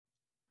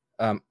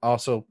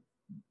Also,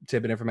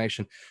 tidbit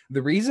information: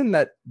 the reason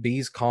that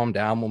bees calm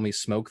down when we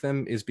smoke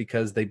them is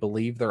because they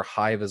believe their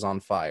hive is on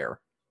fire.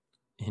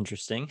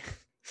 Interesting.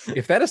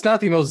 If that is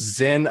not the most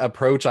zen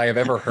approach I have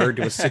ever heard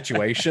to a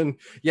situation,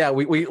 yeah,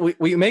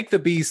 we make the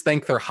bees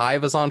think their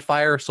hive is on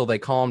fire, so they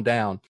calm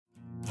down.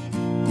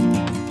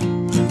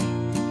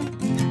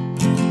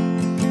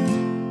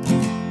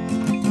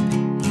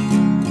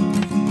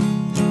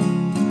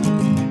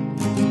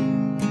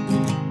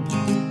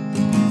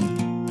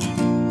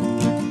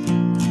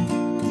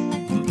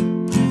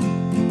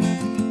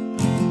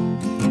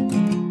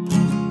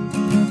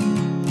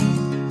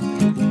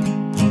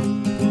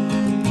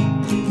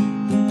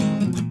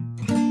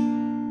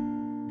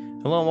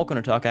 Hello and welcome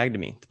to Talk Ag to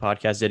Me, the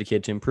podcast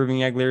dedicated to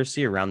improving ag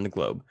literacy around the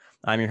globe.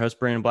 I'm your host,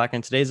 Brandon Black, and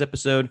in today's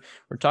episode,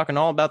 we're talking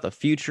all about the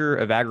future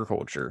of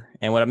agriculture.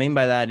 And what I mean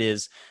by that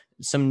is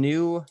some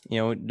new,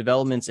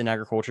 developments in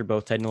agriculture,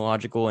 both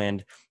technological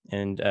and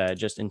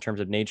just in terms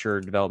of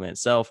nature development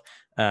itself,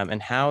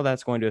 and how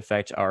that's going to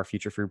affect our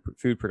future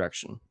food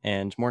production.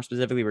 And more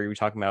specifically, we're going to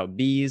be talking about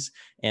bees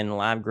and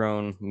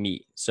lab-grown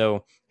meat.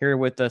 So here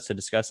with us to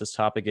discuss this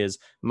topic is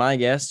my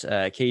guest,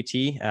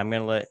 KT. I'm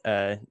going to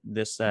let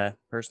this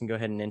person go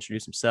ahead and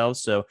introduce themselves.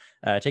 So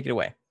take it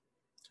away.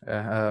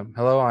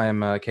 Hello, I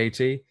am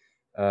KT.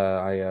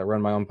 I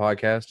run my own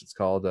podcast. It's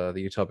called The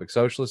Utopic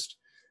Socialist.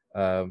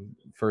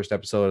 First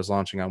episode is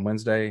launching on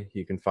Wednesday.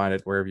 You can find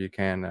it wherever you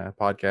can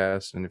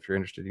podcast. And if you're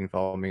interested, you can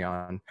follow me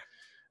on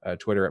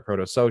Twitter at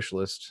Proto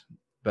Socialist.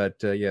 But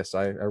yes,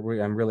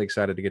 I'm really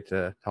excited to get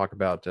to talk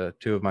about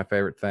two of my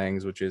favorite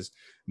things, which is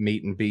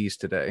meat and bees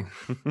today.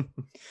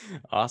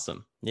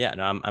 Awesome. Yeah,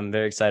 no, I'm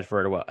very excited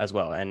for it as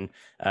well. And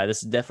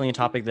this is definitely a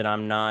topic that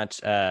I'm not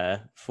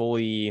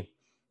fully.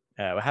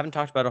 I haven't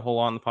talked about a whole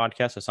lot on the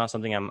podcast. So it's not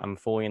something I'm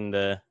fully in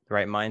the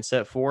right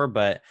mindset for,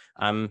 but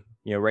I'm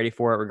ready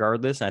for it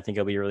regardless. And I think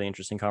it'll be a really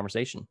interesting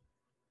conversation.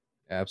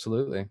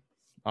 Absolutely.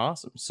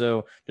 Awesome.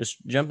 So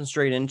just jumping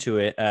straight into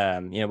it,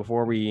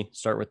 before we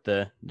start with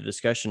the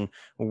discussion,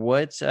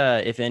 what,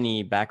 if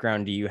any,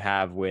 background do you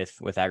have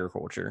with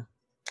agriculture?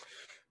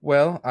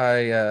 Well,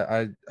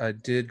 I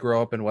did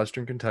grow up in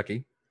Western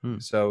Kentucky.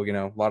 So,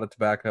 a lot of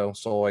tobacco,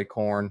 soy,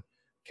 corn,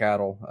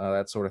 cattle,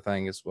 that sort of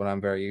thing is what I'm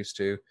very used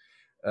to.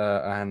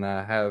 And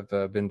I have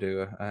been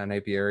to an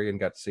apiary and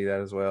got to see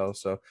that as well.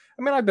 So,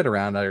 I mean, I've been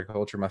around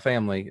agriculture. My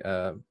family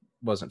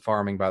wasn't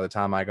farming by the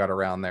time I got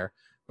around there,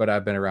 but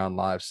I've been around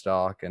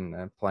livestock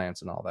and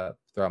plants and all that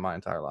throughout my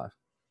entire life.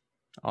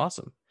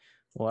 Awesome.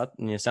 Well,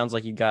 it sounds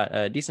like you got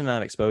a decent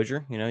amount of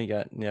exposure. You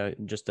got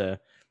just a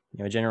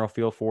general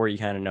feel for it. You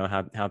kind of know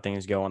how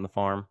things go on the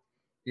farm.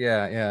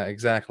 Yeah,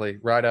 exactly.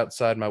 Right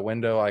outside my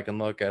window, I can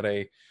look at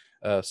a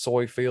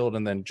soy field,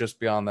 and then just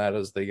beyond that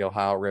is the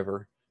Ohio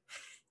River.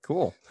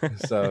 Cool.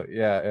 So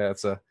yeah,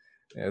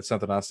 it's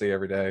something I see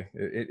every day.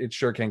 It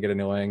sure can get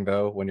annoying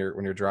though when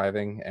you're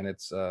driving and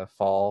it's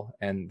fall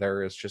and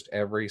there is just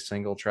every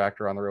single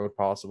tractor on the road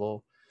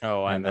possible.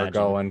 Oh, I and imagine.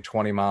 They're going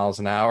 20 miles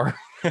an hour.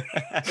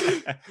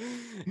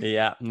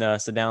 Yeah, no,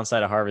 it's the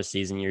downside of harvest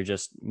season. You're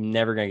just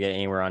never gonna get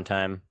anywhere on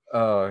time.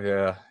 Oh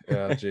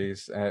yeah,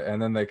 geez.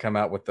 And then they come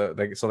out with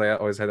so they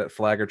always had that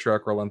flagger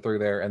truck rolling through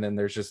there, and then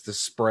there's just this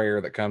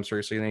sprayer that comes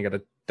through, so you got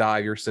to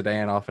dive your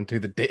sedan off into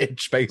the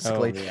ditch,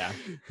 basically. Oh,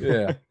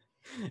 Yeah.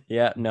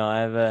 Yeah, no,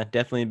 I've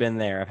definitely been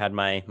there. I've had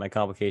my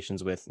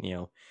complications with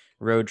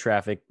road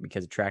traffic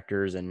because of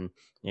tractors, and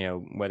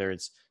whether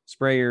it's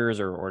sprayers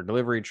or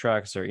delivery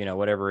trucks or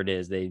whatever it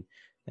is, they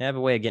have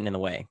a way of getting in the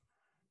way.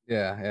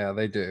 Yeah,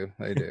 they do.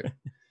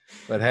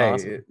 But hey,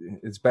 Awesome.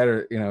 it's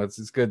better,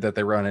 it's good that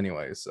they run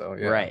anyway. So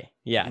yeah. Right.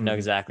 Yeah, no,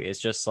 exactly.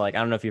 It's just like, I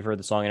don't know if you've heard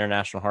the song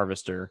International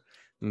Harvester,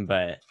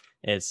 but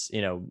it's,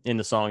 in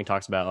the song he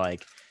talks about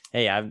like,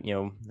 hey, I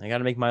got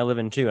to make my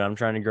living too. I'm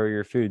trying to grow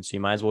your food. So you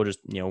might as well just,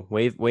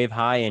 wave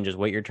high and just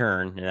wait your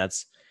turn. And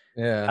that's,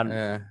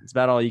 it's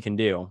about all you can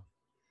do.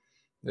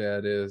 Yeah,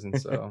 it is.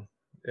 And so,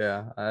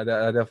 yeah, I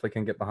definitely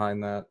can get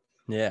behind that.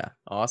 Yeah.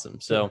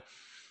 Awesome. So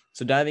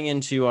diving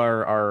into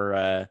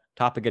our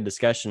topic of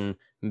discussion,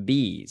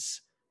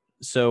 bees.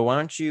 So why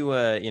don't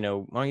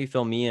you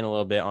fill me in a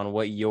little bit on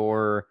what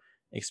your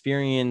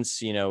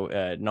experience,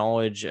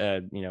 knowledge,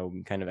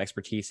 kind of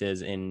expertise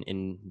is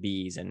in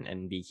bees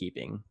and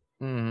beekeeping?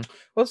 Well,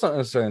 it's not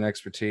necessarily an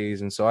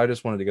expertise, and so I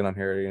just wanted to get on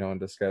here, and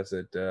discuss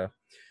it.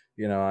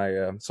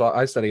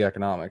 I study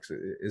economics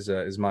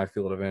is my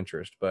field of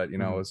interest, but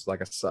it's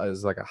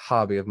like a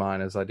hobby of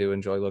mine, as I do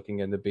enjoy looking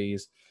into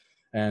bees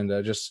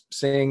and just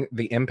seeing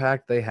the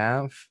impact they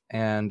have,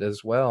 and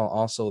as well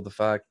also the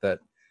fact that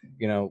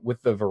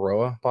with the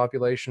Varroa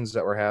populations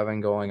that we're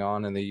having going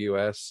on in the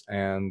U.S.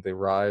 and the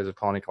rise of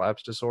colony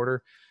collapse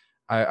disorder,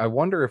 I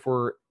wonder if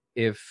we're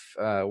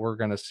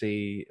going to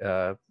see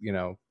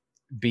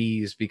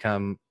bees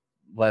become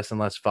less and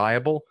less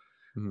viable.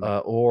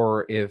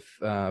 Or if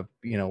the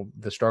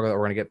struggle that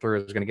we're going to get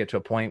through is going to get to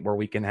a point where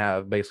we can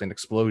have basically an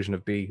explosion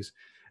of bees,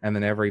 and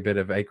then every bit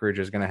of acreage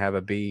is going to have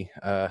a bee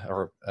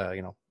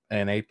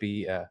an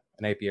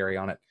apiary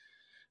on it.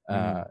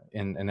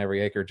 in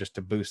every acre just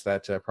to boost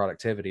that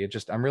productivity.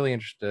 I'm really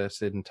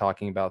interested in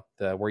talking about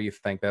where you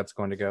think that's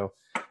going to go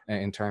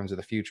in terms of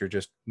the future.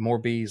 Just more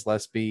bees,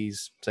 less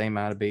bees, same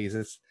amount of bees.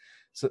 It's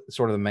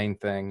sort of the main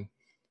thing.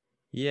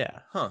 Yeah.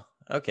 Huh.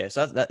 Okay.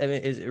 So I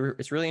mean,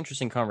 it's really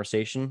interesting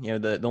conversation. You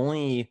know, the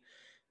only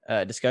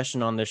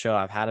discussion on the show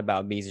I've had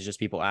about bees is just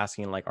people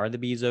asking like, are the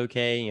bees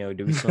okay? You know,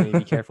 do we still need to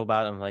be careful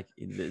about them? Like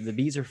the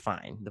bees are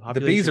fine. The The bees population are for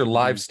the bees,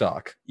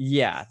 livestock.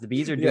 yeah, the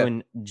bees are Yeah.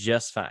 doing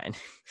just fine.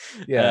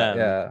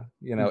 Yeah.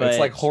 It's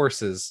like But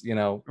horses.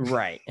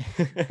 right.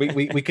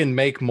 We can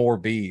make more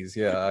bees.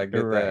 Yeah, I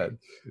get Right. that.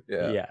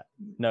 Yeah. Yeah.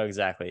 No,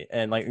 exactly.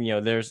 And like,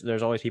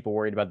 there's always people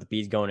worried about the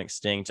bees going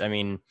extinct. I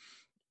mean,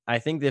 I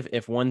think that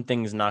if one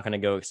thing's not going to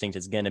go extinct,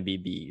 it's going to be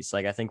bees.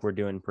 Like I think we're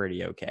doing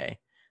pretty okay.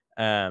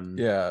 Um,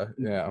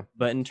 Yeah.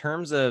 but in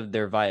terms of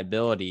their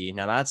viability,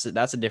 now that's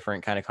a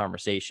different kind of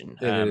conversation.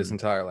 It is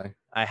entirely.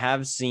 I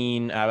have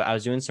seen. I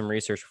was doing some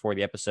research before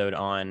the episode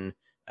on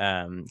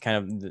kind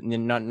of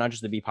not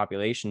just the bee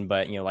population,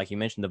 but like you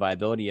mentioned, the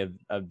viability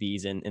of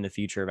bees in the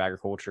future of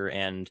agriculture.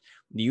 And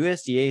the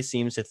USDA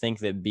seems to think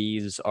that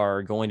bees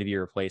are going to be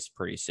replaced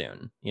pretty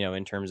soon.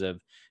 In terms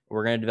of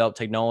we're going to develop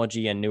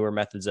technology and newer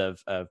methods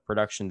of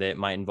production that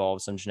might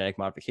involve some genetic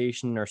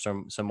modification or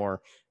some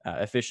more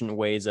efficient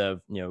ways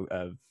of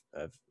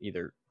of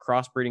either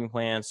crossbreeding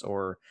plants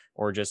or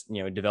just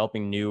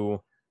developing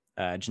new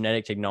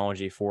genetic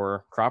technology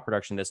for crop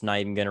production that's not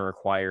even going to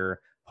require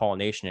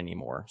pollination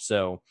anymore.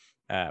 So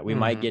we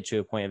might get to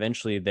a point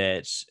eventually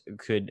that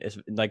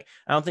could, like,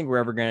 I don't think we're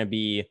ever going to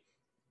be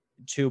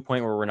to a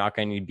point where we're not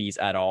going to need bees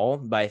at all.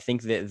 But I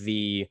think that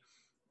the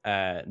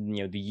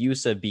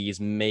use of bees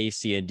may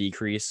see a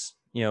decrease,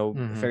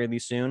 fairly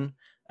soon.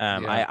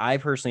 Yeah. I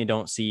personally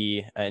don't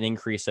see an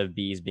increase of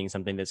bees being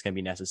something that's going to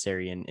be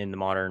necessary in the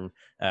modern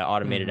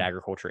automated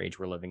agriculture age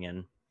we're living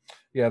in.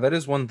 Yeah, that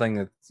is one thing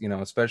that,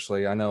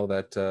 especially I know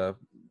that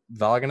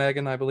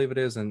Wageningen, I believe it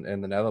is, in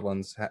the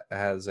Netherlands,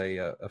 has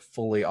a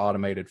fully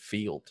automated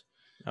field.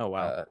 Oh,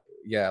 wow.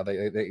 Yeah,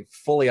 they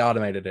fully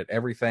automated it.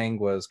 Everything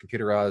was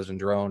computerized and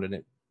droned, and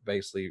it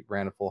basically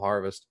ran a full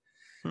harvest.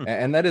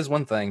 And that is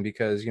one thing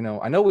because,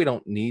 I know we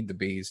don't need the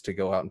bees to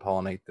go out and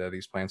pollinate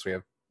these plants. We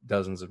have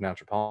dozens of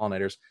natural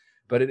pollinators.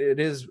 But it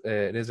is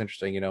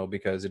interesting,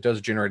 because it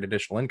does generate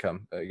additional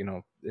income.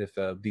 If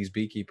these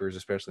beekeepers,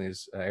 especially in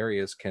these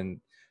areas, can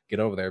get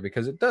over there,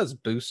 because it does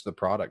boost the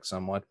product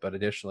somewhat. But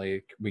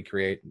additionally, we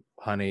create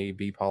honey,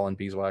 bee pollen,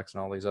 beeswax,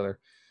 and all these other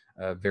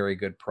very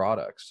good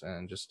products.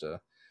 And just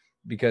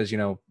because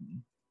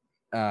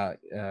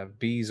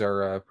bees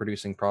are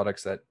producing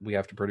products that we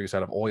have to produce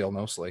out of oil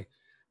mostly,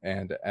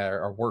 and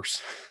are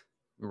worse.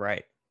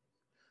 Right.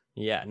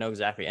 Yeah, no,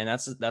 exactly. And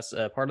that's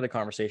a part of the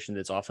conversation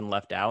that's often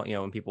left out,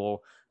 when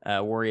people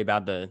worry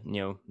about the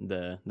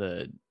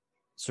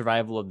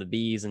survival of the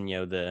bees and,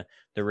 the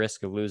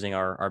risk of losing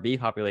our bee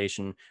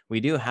population.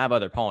 We do have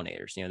other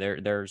pollinators.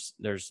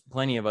 There's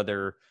plenty of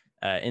other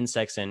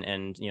insects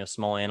and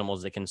small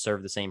animals that can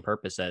serve the same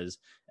purpose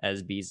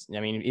as bees.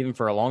 I mean, even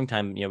for a long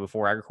time,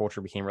 before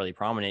agriculture became really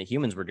prominent,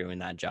 humans were doing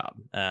that job.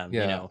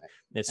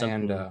 It's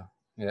something.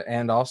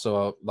 And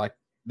also like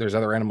there's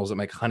other animals that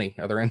make honey,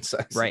 other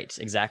insects. Right,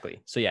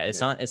 exactly. So yeah, it's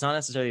not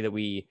necessarily that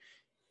we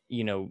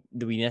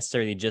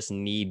necessarily just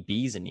need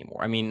bees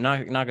anymore. I mean,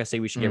 not gonna say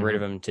we should get rid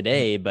of them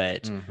today,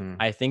 but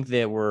I think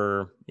that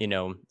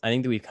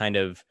we've kind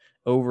of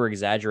over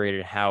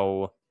exaggerated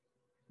how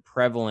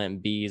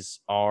prevalent bees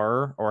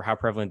are, or how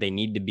prevalent they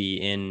need to be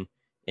in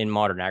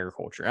modern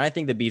agriculture. And I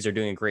think the bees are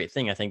doing a great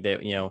thing. I think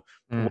that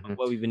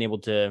what we've been able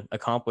to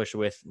accomplish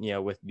with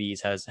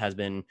bees has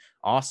been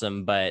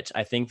awesome. But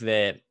I think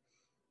that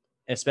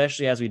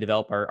especially as we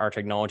develop our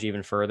technology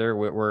even further,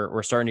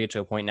 we're starting to get to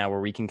a point now where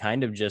we can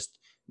kind of just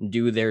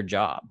do their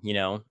job.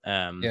 Yeah,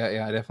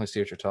 I definitely see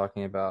what you're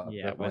talking about.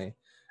 Yeah, definitely.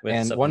 With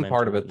And one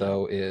part of it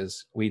though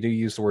is we do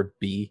use the word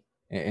bee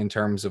in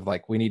terms of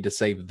like we need to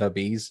save the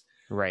bees.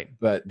 Right.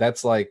 But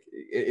that's like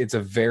it's a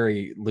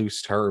very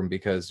loose term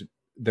because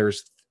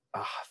there's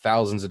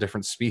thousands of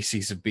different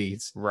species of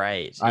bees.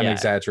 Right. I'm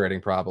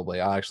exaggerating probably.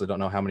 I actually don't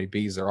know how many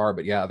bees there are,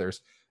 but yeah, there's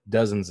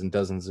dozens and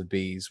dozens of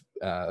bees,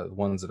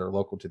 ones that are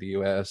local to the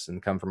US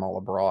and come from all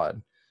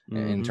abroad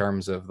in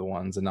terms of the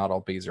ones, and not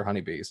all bees are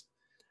honeybees.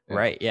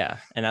 Right. Yeah.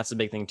 And that's the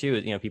big thing too,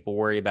 is, people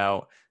worry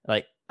about,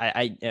 like,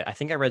 I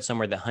think I read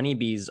somewhere that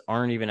honeybees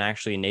aren't even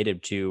actually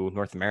native to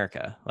North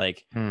America.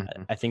 Like,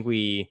 I think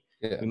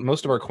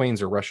most of our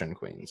queens are Russian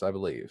queens, I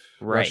believe.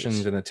 Right.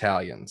 Russians and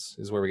Italians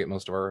is where we get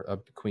most of our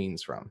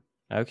queens from.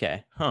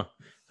 Okay. Huh.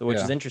 So, which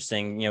is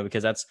interesting,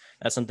 because that's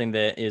something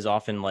that is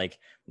often like,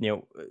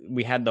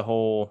 we had the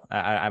whole,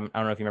 I don't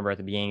know if you remember at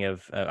the beginning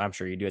of, I'm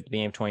sure you do, at the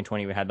beginning of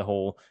 2020, we had the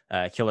whole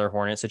killer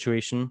hornet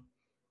situation.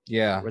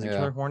 Yeah. Was it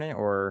killer hornet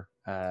or?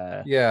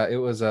 Yeah, it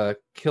was a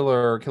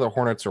killer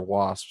hornets or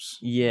wasps.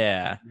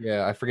 Yeah.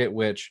 Yeah, I forget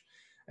which.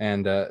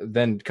 And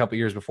then a couple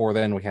years before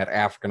then, we had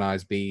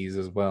Africanized bees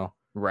as well.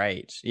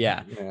 Right.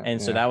 Yeah.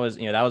 And so that was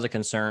a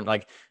concern.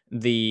 Like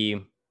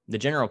the the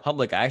general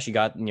public, I actually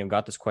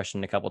got this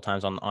question a couple of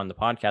times on the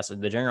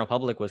podcast. The general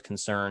public was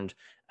concerned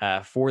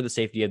for the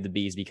safety of the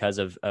bees because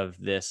of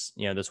this,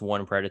 this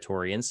one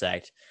predatory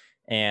insect.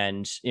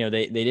 And,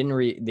 they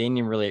didn't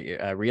even really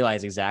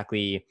realize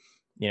exactly,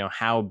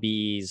 how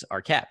bees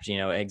are kept,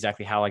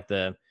 exactly how like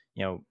the,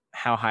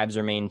 how hives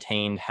are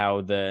maintained,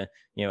 how the,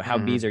 how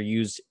bees are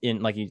used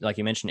in, like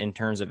you mentioned, in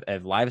terms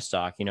of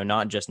livestock,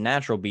 not just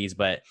natural bees,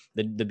 but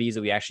the bees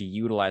that we actually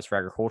utilize for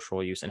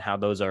agricultural use, and how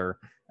those are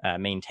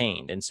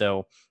maintained. And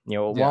so,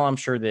 while I'm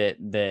sure that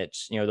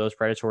those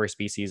predatory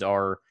species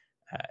are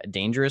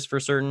dangerous for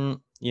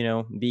certain,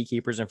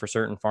 beekeepers and for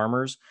certain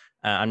farmers,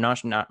 I'm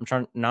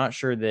not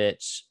sure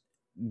that,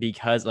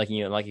 because like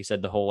you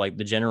said, the whole like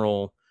the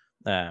general,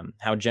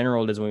 how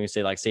general it is when we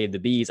say like save the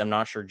bees. I'm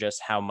not sure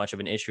just how much of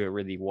an issue it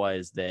really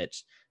was that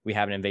we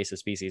have an invasive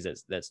species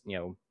that's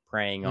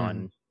preying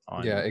on.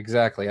 Yeah,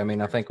 exactly. I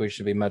mean, I think we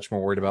should be much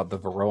more worried about the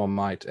varroa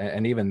mite,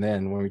 and even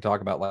then, when we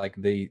talk about like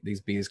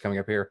these bees coming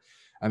up here,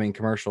 I mean,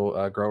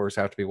 commercial growers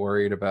have to be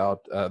worried about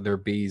their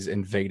bees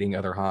invading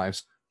other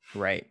hives.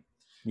 Right.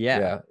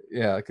 Yeah.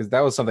 Yeah, because that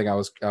was something I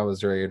was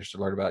very interested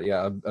to learn about.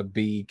 Yeah, a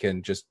bee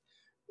can just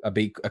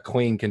a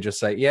queen can just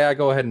say, yeah,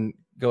 go ahead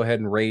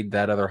and raid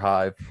that other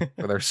hive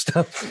for their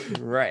stuff.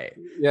 Right.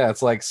 Yeah,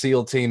 it's like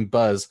SEAL Team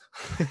Buzz.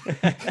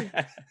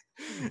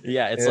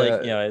 Yeah, it's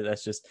like,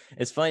 that's just,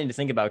 it's funny to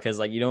think about, because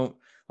like, you don't,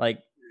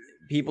 like,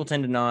 people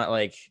tend to not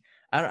like,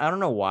 I don't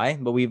know why,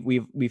 but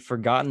we've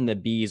forgotten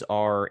that bees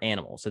are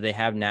animals, so they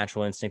have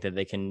natural instinct that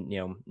they can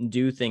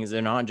do things.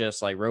 They're not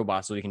just like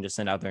robots, so we can just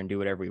send out there and do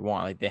whatever we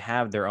want. Like, they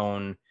have their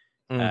own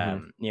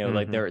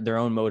like their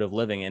own mode of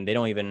living, and they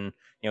don't even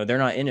they're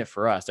not in it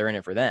for us, they're in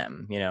it for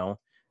them.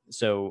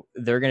 So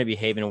they're going to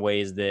behave in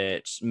ways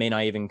that may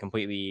not even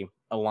completely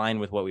align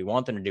with what we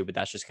want them to do, but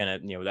that's just kind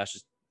of that's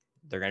just,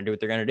 they're going to do what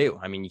they're going to do.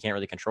 I mean, you can't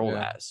really control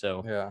that.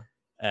 So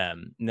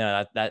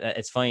no, that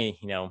it's funny.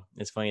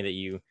 It's funny that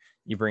you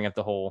bring up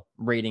the whole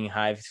raiding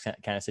hive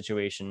kind of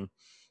situation.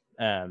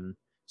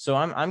 So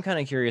I'm kind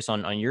of curious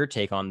on your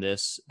take on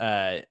this.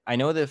 I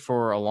know that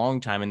for a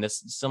long time, and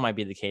this still might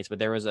be the case, but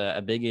there was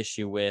a big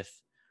issue with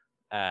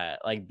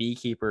like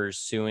beekeepers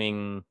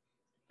suing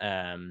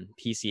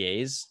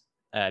PCAs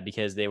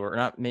because they were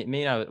not,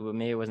 maybe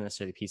it wasn't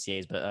necessarily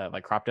PCAs, but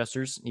like crop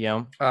dusters,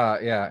 yeah,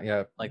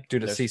 like due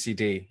to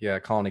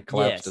CCD, colony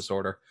collapse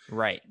disorder.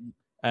 Right.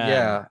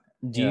 I'm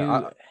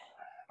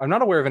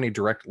not aware of any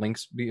direct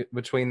links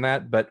between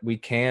that, but we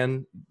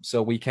can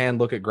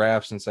look at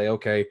graphs and say,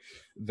 okay,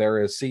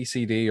 there is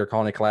CCD, or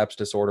colony collapse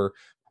disorder,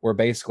 where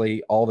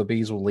basically all the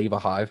bees will leave a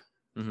hive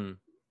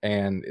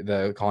and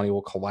the colony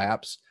will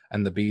collapse,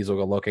 and the bees will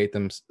go locate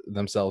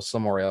themselves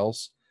somewhere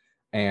else.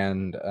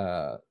 And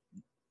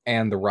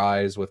the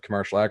rise with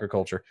commercial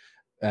agriculture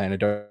and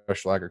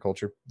industrial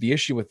agriculture. The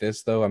issue with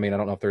this, though, I mean, I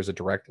don't know if there's a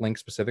direct link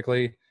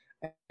specifically,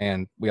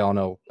 and we all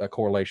know a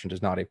correlation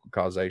does not equal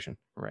causation.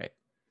 Right.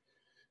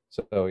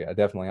 So yeah,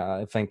 definitely.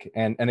 I think,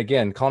 and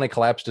again, colony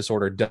collapse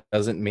disorder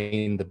doesn't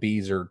mean the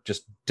bees are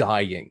just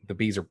dying. The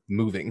bees are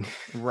moving.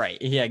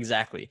 Right. Yeah,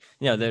 exactly.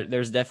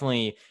 There's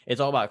definitely, it's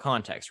all about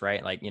context,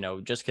 right? Like,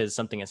 just because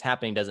something is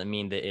happening doesn't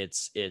mean that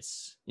it's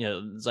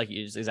exactly like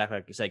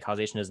you said,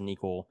 causation doesn't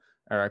equal,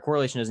 or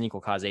correlation doesn't equal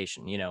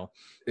cacausation,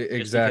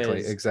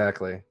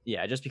 Exactly.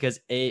 Yeah. Just because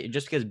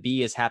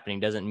B is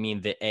happening doesn't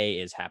mean that A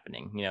is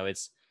happening. Or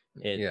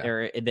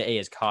the A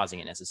is causing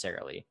it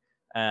necessarily.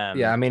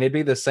 I mean, it'd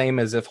be the same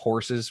as if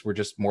horses were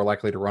just more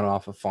likely to run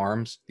off of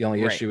farms. The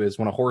only issue is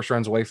when a horse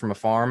runs away from a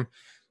farm,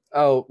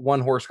 oh,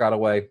 one horse got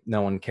away,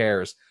 no one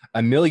cares.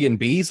 A million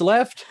bees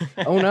left?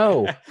 Oh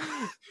no.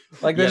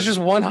 Like, there's just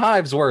one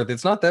hive's worth.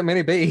 It's not that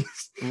many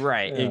bees.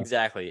 Right. Yeah.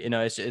 Exactly.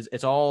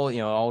 It's all,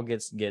 all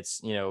gets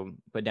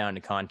put down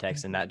into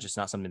context, and that's just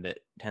not something that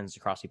tends to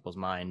cross people's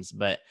minds.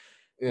 But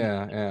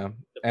and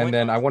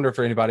then I wonder if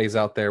anybody's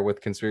out there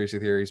with conspiracy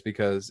theories,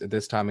 because at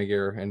this time of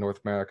year in North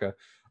America,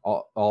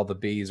 all the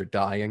bees are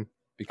dying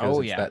because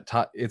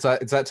it's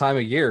that time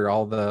of year.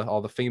 All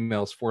the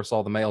females force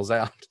all the males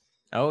out.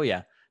 Oh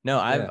yeah. No,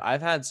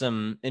 I've had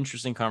some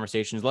interesting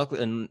conversations.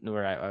 Luckily,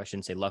 or I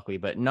shouldn't say luckily,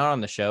 but not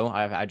on the show.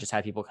 I just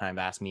had people kind of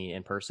ask me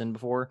in person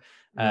before,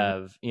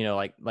 of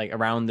like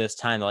around this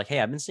time, they're like, "Hey,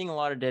 I've been seeing a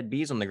lot of dead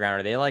bees on the ground.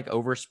 Are they like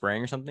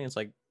overspraying or something?" It's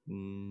like,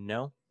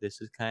 no,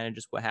 this is kind of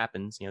just what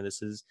happens.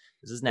 This is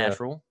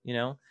natural.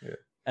 Yeah.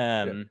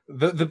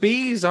 The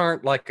bees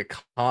aren't like a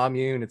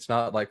commune. It's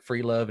not like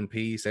free love and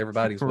peace.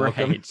 Everybody's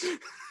welcome. Right.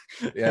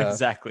 Yeah,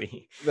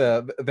 exactly.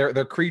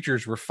 They're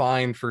creatures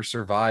refined for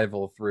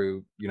survival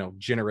through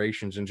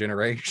generations and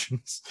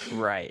generations.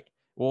 Right.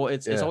 Well,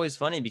 it's always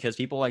funny because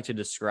people like to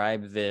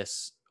describe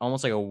this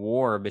almost like a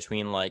war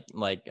between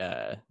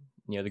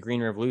the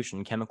Green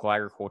Revolution, chemical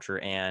agriculture,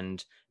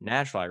 and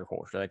natural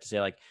agriculture. I like to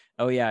say, like,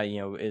 oh yeah,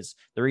 is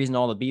the reason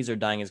all the bees are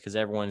dying is because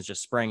everyone's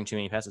just spraying too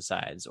many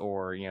pesticides,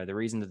 or the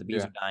reason that the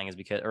bees are dying is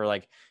because, or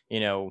like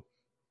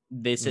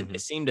they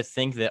seem to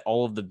think that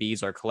all of the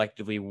bees are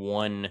collectively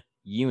one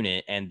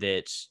unit, and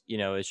that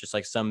it's just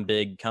like some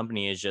big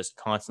company is just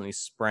constantly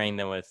spraying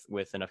them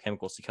with enough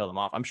chemicals to kill them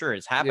off. I'm sure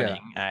it's happening.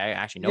 I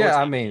actually know.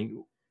 I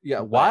mean, Yeah,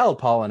 But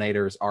wild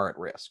pollinators are at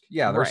risk.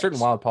 Yeah, there are certain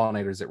right, wild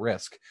pollinators at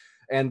risk,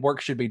 and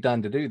work should be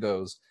done to do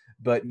those.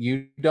 But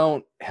you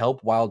don't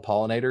help wild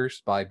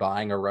pollinators by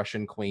buying a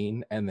Russian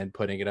queen and then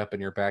putting it up in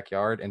your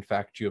backyard. In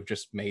fact, you have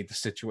just made the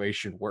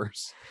situation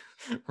worse.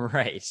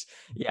 right,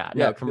 yeah,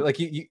 Yeah, no, like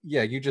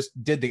you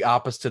just did the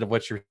opposite of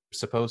what you're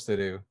supposed to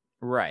do.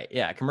 right,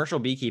 yeah. Commercial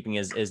beekeeping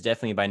is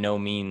definitely by no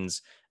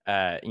means,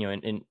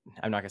 and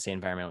I'm not gonna say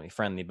environmentally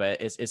friendly,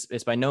 but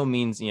it's by no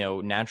means,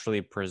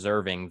 naturally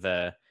preserving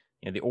the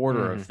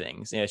order of Hmm.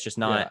 things. It's just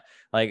Yeah, not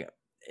like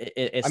I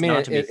it's mean,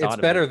 not to be it's thought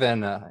of better as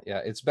than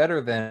it's better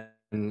than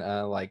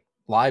like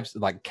lives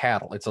like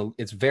cattle.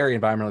 It's very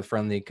environmentally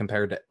friendly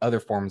compared to other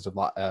forms of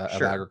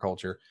sure,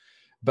 agriculture,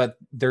 but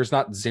there's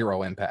not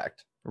zero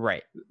impact.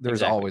 right,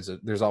 There's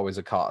exactly. always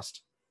a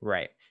cost.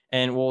 Right.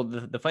 And well,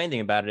 the funny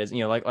thing about it is,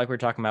 like we're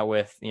talking about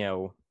with,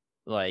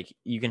 like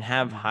you can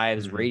have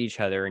hives Mm-hmm. raid each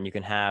other and you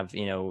can have,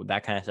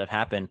 that kind of stuff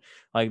happen.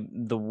 Like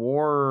the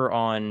war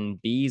on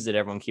bees that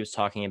everyone keeps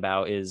talking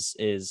about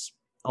is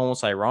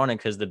almost ironic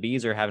because the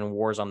bees are having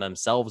wars on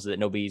themselves that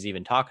nobody's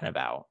even talking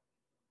about.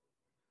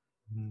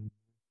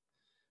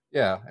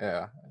 Yeah,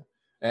 yeah,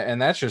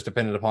 and that's just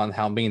dependent upon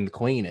how mean the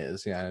queen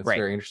is. Yeah, it's Right.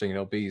 very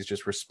interesting. Bees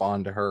just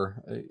respond to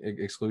her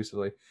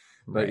exclusively.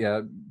 But Right.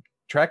 yeah,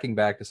 tracking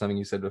back to something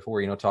you said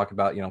before, talk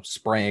about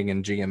spraying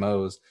and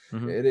GMOs.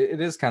 Hmm. It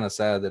is kind of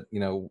sad that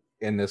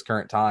in this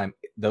current time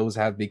those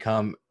have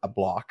become a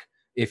block.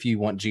 If you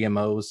want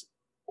GMOs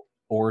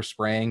or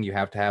spraying, you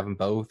have to have them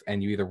both,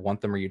 and you either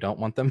want them or you don't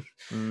want them.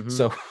 Hmm.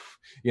 So,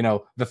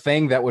 the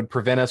thing that would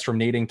prevent us from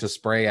needing to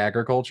spray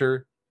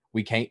agriculture,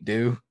 we can't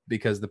do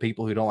because the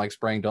people who don't like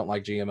spraying don't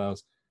like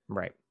GMOs.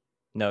 Right.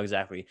 No,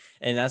 exactly.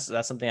 And that's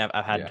something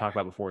I've had to Yeah. talk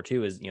about before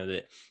too, is,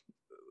 that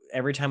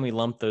every time we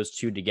lump those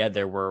two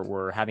together,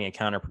 we're having a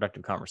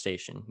counterproductive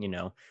conversation.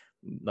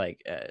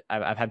 Like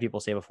I've had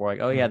people say before, like,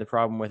 oh yeah, Mhm. the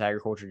problem with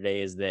agriculture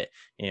today is that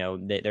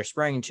they're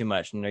spraying too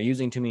much and they're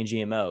using too many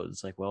GMOs.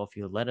 It's like, well, if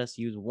you let us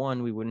use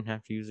one, we wouldn't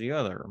have to use the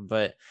other.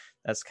 But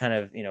that's kind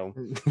of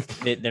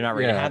they're not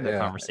ready to Yeah, have that yeah.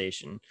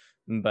 conversation.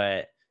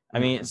 But I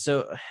mean, Mhm.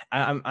 so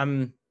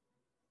I'm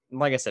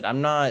like I said,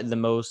 I'm not the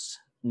most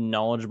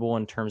knowledgeable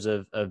in terms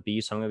of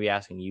bees, so I'm gonna be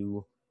asking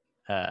you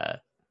uh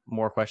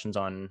more questions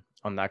on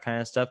that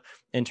kind of stuff.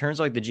 In terms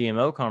of like the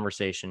GMO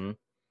conversation,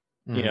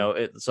 Mhm.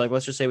 it's like,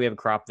 let's just say we have a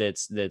crop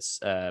that's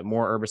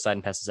more herbicide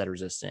and pesticide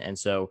resistant, and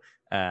so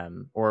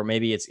or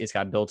maybe it's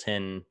got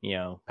built-in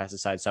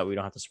pesticides so we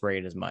don't have to spray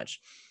it as much.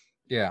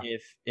 Yeah.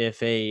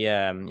 If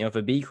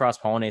a bee cross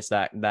pollinates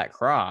that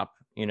crop,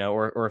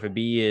 or if a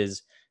bee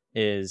is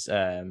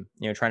trying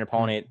to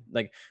pollinate, Mhm.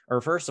 like,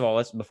 or first of all,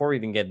 let's before we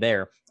even get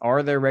there,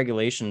 are there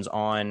regulations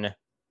on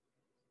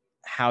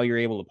how you're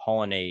able to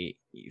pollinate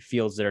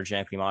fields that are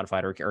genetically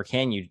modified, or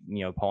can you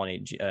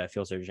pollinate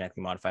fields that are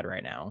genetically modified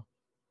right now?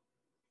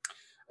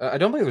 I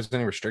don't think there's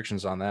any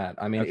restrictions on that.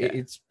 I mean,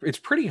 Okay, it's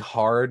pretty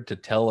hard to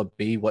tell a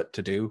bee what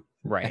to do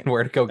and right,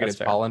 where to go get that's its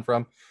fair. pollen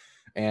from.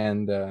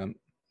 And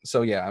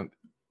so, yeah,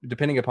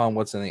 depending upon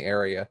what's in the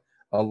area,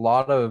 a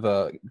lot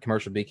of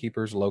commercial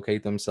beekeepers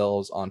locate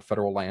themselves on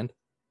federal land.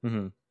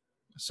 Hmm.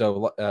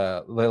 So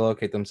they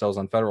locate themselves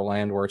on federal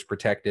land where it's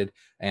protected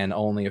and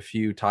only a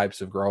few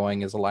types of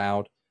growing is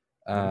allowed,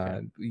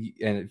 Okay.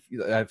 and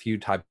a few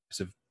types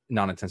of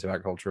non-intensive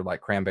agriculture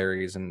like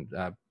cranberries and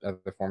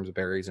other forms of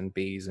berries and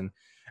bees, and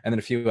then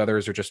a few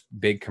others are just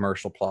big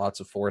commercial plots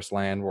of forest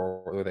land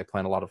where they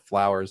plant a lot of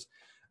flowers.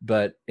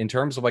 But in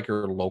terms of like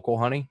your local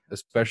honey,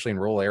 especially in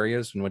rural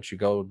areas in which you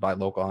go buy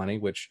local honey,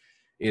 which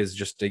is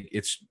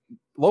it's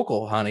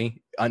local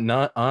honey,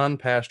 not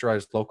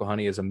unpasteurized local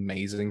honey is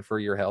amazing for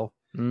your health.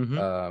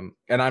 Hmm.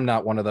 And I'm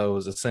not one of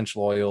those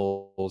essential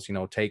oils,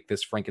 take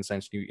this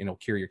frankincense,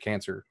 cure your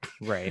cancer.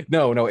 Right.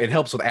 No, it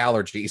helps with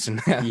allergies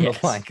and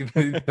Yes. like,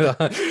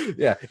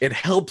 yeah, it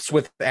helps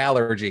with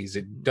allergies.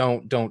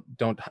 Don't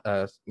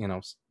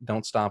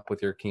stop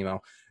with your chemo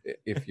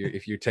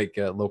if you take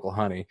local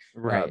honey.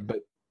 Right. But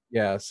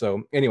yeah,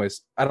 so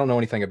anyways, I don't know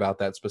anything about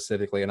that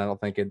specifically, and I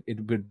don't think it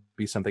would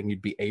be something you'd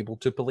be able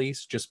to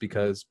police just Mhm.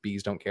 because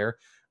bees don't care.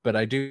 But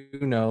I do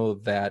know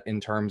that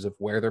in terms of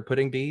where they're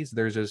putting bees,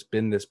 there's just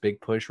been this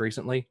big push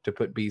recently to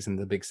put bees in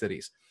the big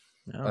cities,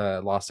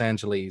 Oh. Los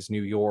Angeles,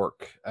 New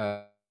York,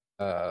 and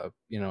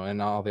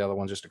all the other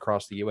ones just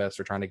across the U.S.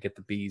 are trying to get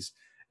the bees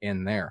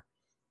in there.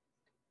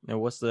 Now,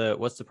 what's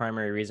the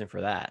primary reason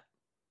for that?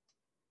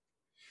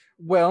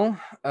 Well,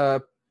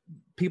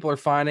 people are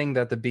finding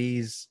that the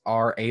bees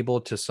are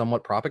able to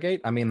somewhat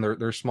propagate. I mean,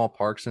 there's small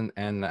parks and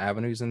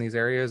avenues in these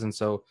areas, and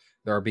so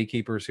there are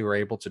beekeepers who are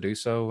able to do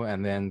so,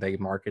 and then they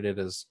market it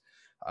as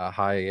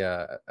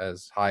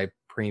high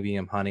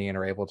premium honey and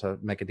are able to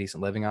make a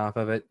decent living off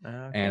of it. And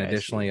Okay, I see.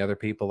 additionally, other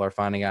people are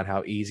finding out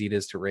how easy it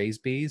is to raise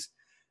bees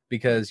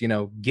because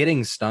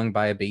getting stung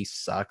by a bee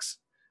sucks,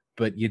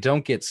 but you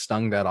don't get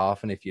stung that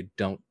often if you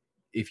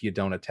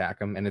don't attack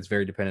them, and it's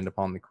very dependent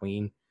upon the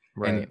queen.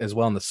 And Right. as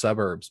well in the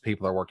suburbs,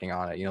 people are working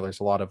on it. There's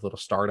a lot of little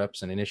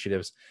startups and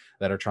initiatives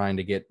that are trying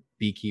to get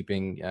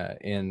beekeeping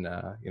in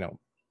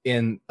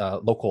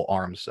local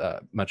arms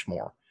much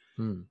more.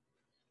 Hmm.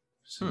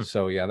 Hmm.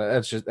 So yeah,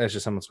 that's just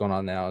something that's going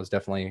on now. Is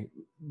definitely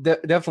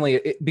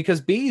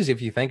because bees,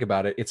 if you think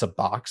about it, it's a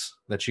box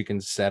that you can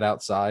set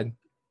outside,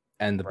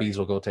 and the bees Right.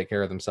 will go take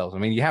care of themselves. I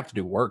mean, you have to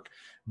do work,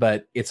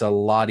 but it's a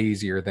lot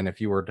easier than if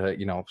you were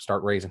to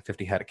start raising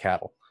 50 head of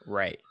cattle.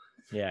 Right.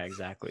 Yeah,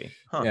 exactly.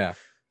 Huh. Yeah.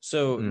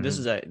 So Hmm. this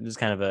is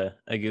kind of a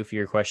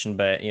goofier question,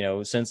 but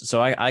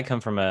I come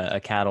from a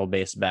cattle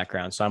based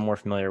background, so I'm more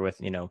familiar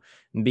with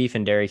beef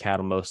and dairy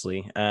cattle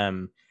mostly.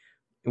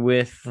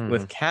 With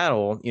Hmm.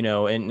 cattle,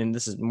 and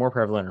this is more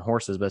prevalent in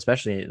horses, but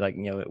especially like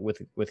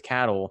with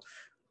cattle,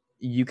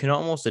 you can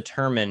almost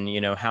determine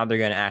how they're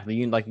going to act.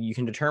 You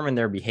can determine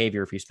their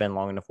behavior if you spend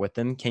long enough with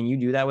them. Can you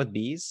do that with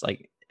bees?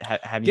 Like,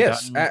 have you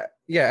Yes. gotten?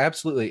 Yeah.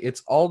 Absolutely.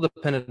 It's all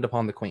dependent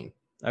upon the queen.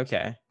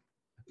 Okay.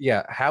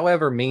 Yeah,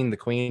 however mean the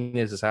queen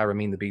is however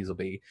mean the bees will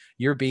be.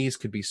 Your bees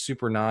could be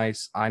super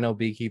nice. I know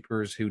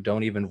beekeepers who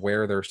don't even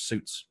wear their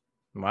suits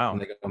when Wow.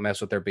 they go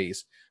mess with their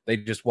bees. They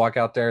just walk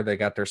out there. They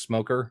got their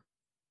smoker.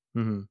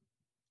 Hmm.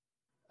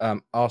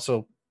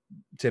 Also,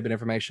 tidbit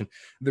information: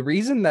 the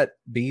reason that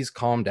bees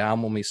calm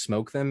down when we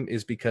smoke them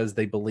is because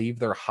they believe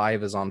their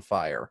hive is on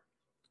fire.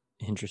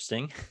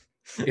 Interesting.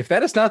 If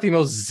that is not the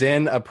most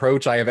zen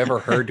approach I have ever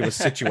heard to a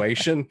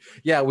situation,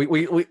 yeah, we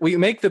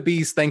make the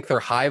bees think their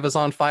hive is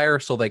on fire,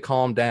 so they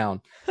calm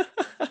down.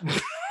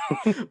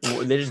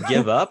 They just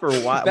give up, or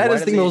why? That Why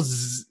is do the they?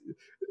 most.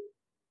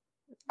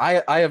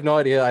 I have no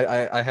idea.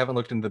 I haven't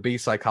looked into the bee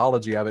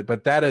psychology of it,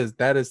 but that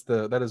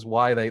is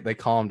why they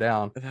calm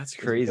down, That's is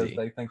because crazy.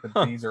 they think the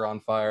Huh. bees are on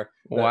fire.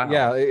 That Wow.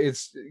 yeah,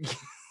 it's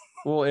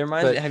Well, it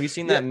reminds me. but Have you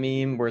seen yeah, that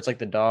meme where it's like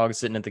the dog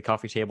sitting at the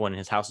coffee table and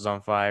his house is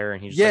on fire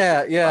and he's just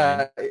like,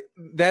 yeah, "It's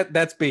fine." yeah.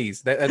 That's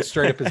bees. That's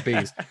straight up as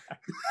bees.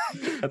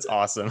 That's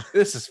awesome.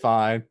 This is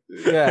fine.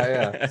 Yeah,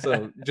 yeah.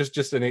 So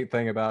just a neat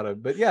thing about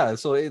it. But yeah,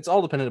 so it's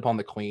all dependent upon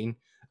the queen.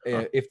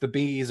 Huh. If the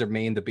bees are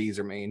mean, the bees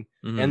are mean,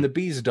 and Hmm. the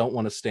bees don't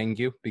want to sting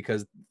you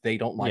because they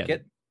don't Yeah, like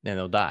it. and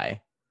they'll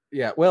die.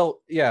 Yeah,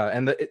 well,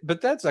 yeah,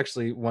 but that's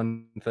actually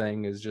one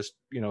thing is just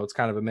it's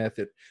kind of a myth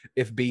that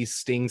if bees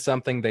sting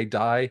something, they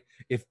die.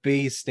 If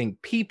bees sting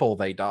people,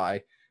 they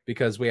die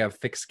because we have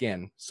thick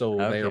skin, so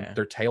Okay.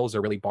 their tails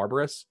are really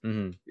barbarous.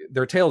 Hmm.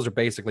 Their tails are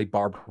basically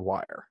barbed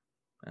wire.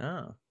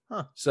 Oh.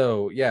 Huh.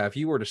 So yeah, if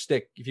you were to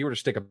stick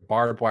a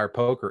barbed wire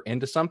poker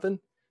into something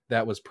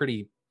that was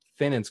pretty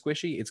thin and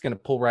squishy, it's going to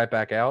pull right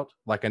back out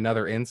like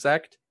another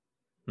insect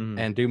Hmm.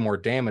 and do more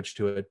damage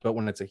to it. But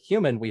when it's a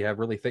human, we have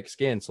really thick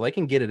skin, so they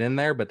can get it in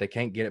there, but they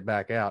can't get it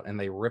back out, and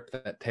they rip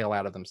that tail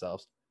out of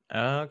themselves.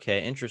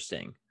 Okay.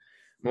 Interesting.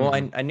 Well,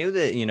 Hmm. I knew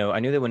that I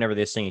knew that whenever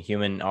they sting a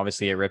human,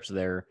 obviously it rips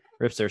their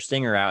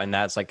stinger out, and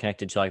that's like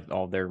connected to like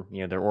all their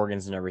their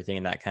organs and everything,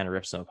 and that kind of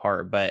rips them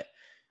apart. But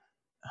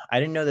I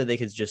didn't know that they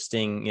could just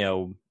sting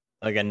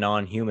like a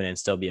non-human and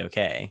still be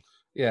okay.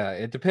 Yeah,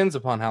 it depends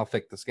upon how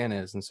thick the skin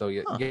is, and so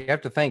you, Huh. you have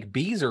to think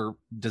bees are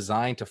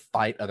designed to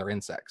fight other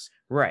insects.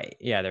 Right.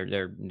 Yeah,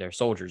 they're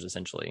soldiers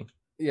essentially.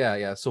 Yeah,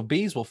 yeah. So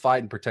bees will fight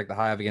and protect the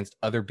hive against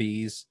other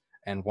bees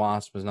and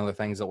wasps and other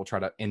things that will try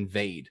to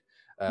Hmm.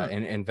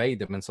 and invade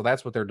them. And so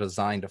that's what they're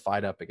designed to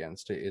fight up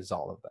against is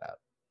all of that. So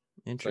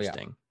yeah.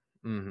 Interesting.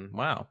 Hmm.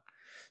 Wow.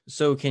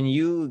 So can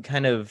you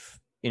kind of,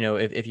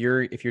 if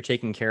you're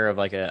taking care of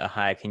like a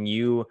hive, can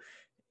you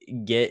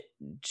get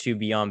to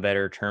be on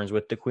better terms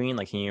with the queen?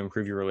 Like, can you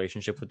improve your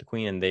relationship with the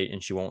queen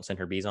and she won't send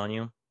her bees on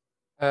you?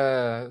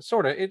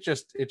 Sort of. It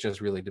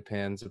just really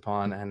depends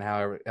upon and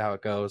how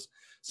it goes.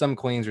 Some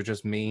queens are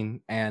just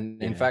mean,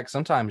 and in Yeah. fact,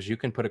 sometimes you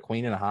can put a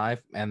queen in a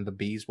hive and the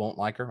bees won't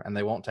like her and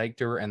they won't take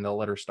to her and they'll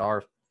let her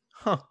starve.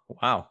 Huh.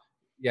 Wow.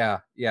 Yeah,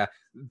 yeah.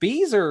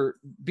 Bees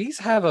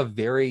have a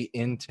very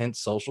intense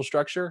social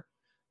structure.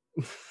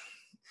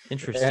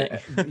 Interesting.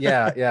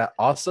 Yeah, yeah.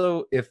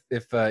 Also, if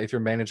you're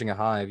managing a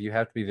hive, you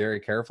have to be very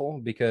careful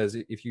because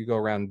if you go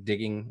around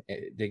digging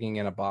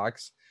in a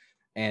box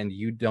and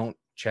you don't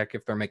check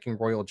if they're making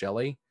royal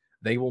jelly,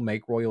 they will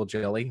make royal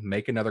jelly,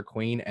 make another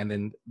queen, and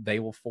then they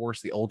will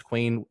force the old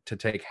queen to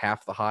take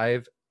half the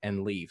hive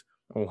and leave.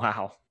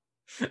 Wow.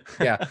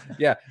 Yeah,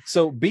 yeah.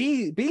 So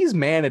bees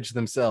manage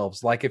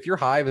themselves. Like if your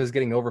hive is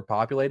getting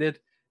overpopulated,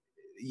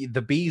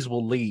 the bees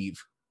will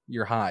leave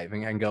your hive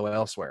and go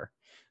elsewhere.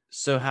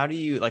 So how do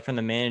you, like, from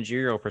the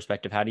managerial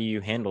perspective, how do you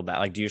handle that?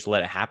 Like, do you just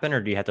let it happen, or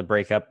do you have to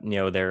break up,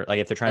 their, like,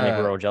 if they're trying to make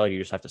a Uh, royal jelly, do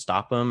you just have to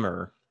stop them,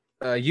 or?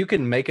 you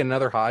can make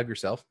another hive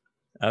yourself,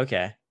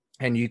 Okay.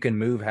 and you can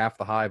move half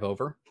the hive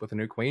over with a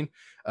new queen.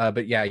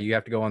 But yeah, you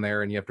have to go in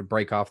there and you have to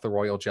break off the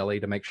royal jelly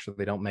to make sure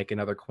they don't make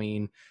another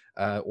queen,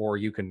 or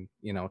you can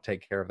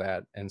take care of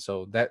that. And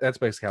so that's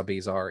basically how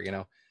bees are.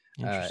 Uh,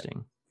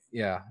 Interesting.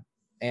 yeah.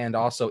 And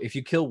also, if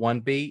you kill one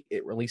bee,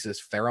 it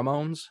releases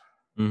pheromones,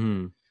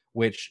 Mm-hmm.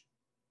 which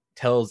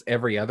tells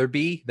every other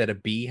bee that a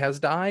bee has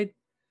died,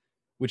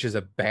 which is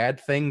a bad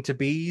thing to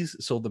bees.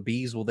 So the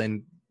bees will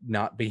then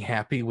not be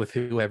happy with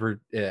whoever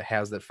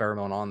has that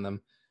pheromone on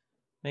them.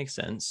 Makes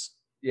sense.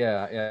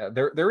 Yeah, yeah.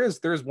 There is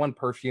one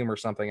perfume or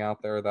something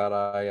out there that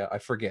I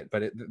forget,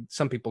 but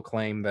some people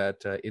claim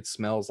that it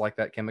smells like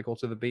that chemical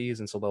to the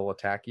bees, and so they'll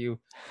attack you.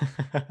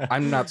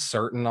 I'm not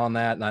certain on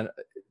that,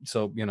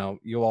 so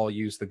you all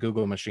use the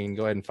Google machine.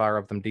 Go ahead and fire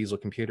up them diesel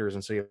computers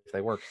and see if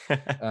they work,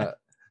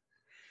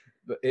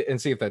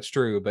 and see if that's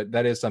true. But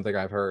that is something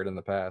I've heard in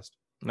the past.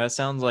 That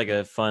sounds like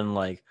a fun,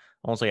 like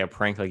almost like a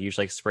prank. Like you just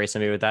like spray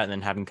somebody with that and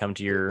then have them come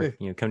to your,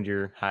 come to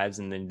your hives,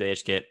 and then they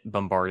just get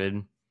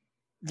bombarded.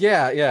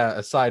 Yeah.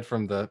 Aside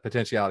from the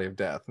potentiality of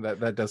death,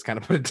 that does kind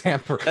of put a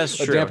damper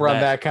on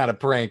that kind of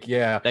prank.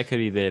 Yeah, that could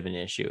be a bit of an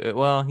issue.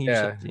 Well,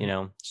 just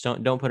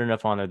don't put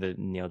enough on there that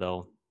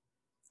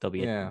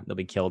they'll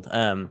be killed.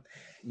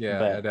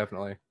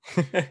 Definitely.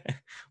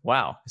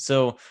 Wow.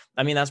 So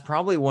I mean, that's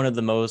probably one of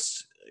the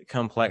most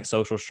complex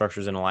social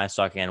structures in a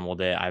livestock animal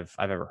that I've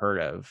ever heard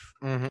of.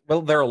 Mm-hmm.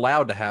 Well, they're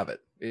allowed to have it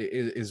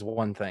is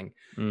one thing.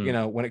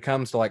 When it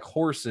comes to like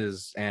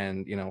horses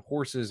and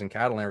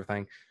cattle and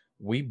everything,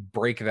 we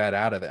break that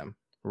out of them.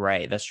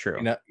 Right, that's true.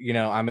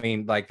 I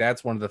mean, like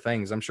that's one of the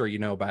things I'm sure you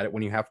know about it.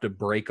 When you have to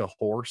break a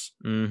horse,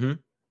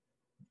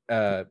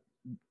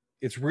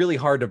 it's really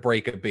hard to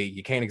break a bee.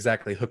 You can't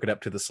exactly hook it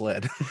up to the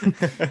sled.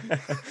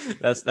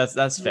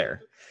 That's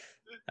fair.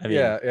 I mean,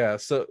 yeah.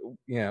 So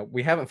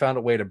we haven't found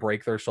a way to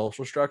break their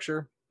social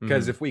structure,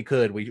 because if we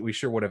could, we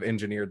sure would have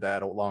engineered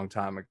that a long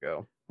time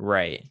ago.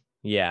 Right.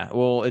 Yeah.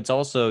 Well, it's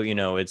also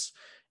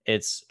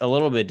it's a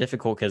little bit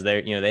difficult because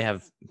they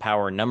have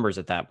power in numbers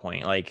at that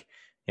point. Like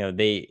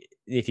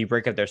if you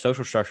break up their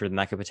social structure, then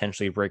that could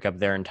potentially break up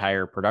their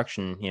entire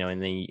production.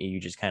 And then you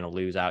just kind of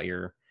lose out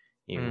your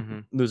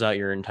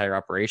entire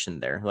operation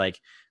there. Like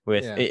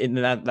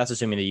that's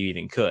assuming that you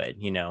even could.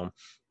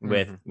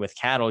 With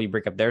cattle, you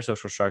break up their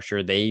social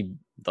structure,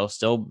 they'll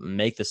still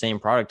make the same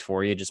product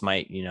for you. Just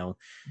might you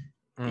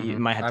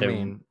might have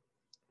to.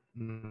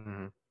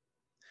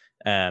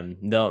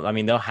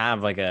 They'll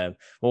have like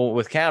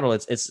with cattle,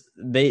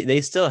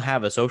 they still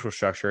have a social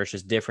structure. It's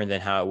just different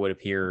than how it would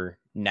appear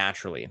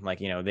naturally. Like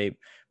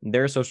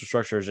their social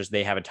structure is just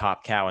they have a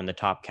top cow, and the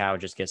top cow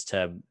just gets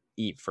to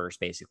eat first.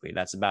 Basically,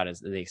 that's about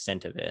the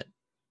extent of it.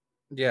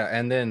 Yeah,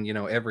 and then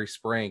every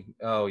spring,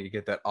 you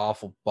get that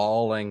awful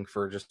bawling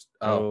for just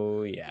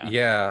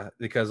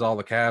because all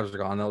the calves are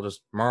gone. They'll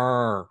just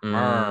murr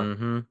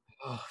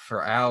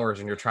for hours,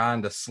 and you're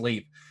trying to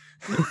sleep.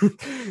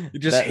 You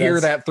just hear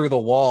that through the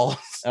walls.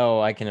 Oh,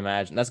 I can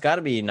imagine. That's got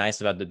to be nice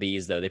about the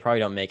bees, though. They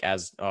probably don't make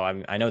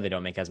I know they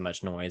don't make as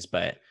much noise,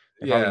 but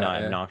they're probably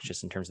not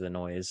obnoxious in terms of the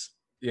noise.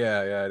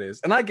 Yeah, it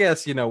is. And I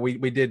guess,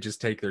 we did just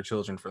take their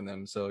children from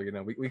them. So,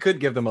 we could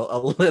give them a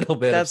little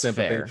bit of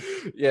sympathy.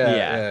 Fair.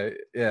 Yeah.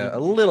 A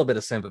little bit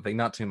of sympathy,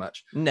 not too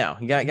much. No,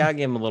 you gotta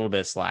give them a little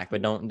bit of slack,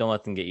 but don't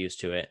let them get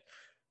used to it.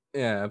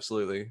 Yeah,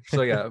 absolutely.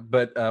 So, yeah.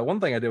 But one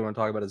thing I do want to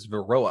talk about is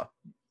Varroa.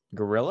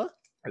 Gorilla?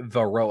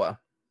 Varroa.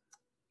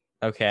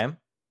 Okay.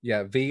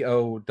 Yeah,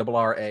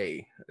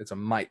 VORRA. It's a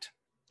mite.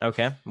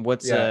 Okay.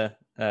 What's the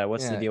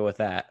deal with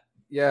that?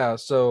 Yeah,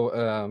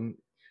 so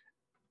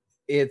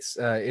it's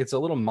a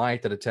little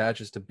mite that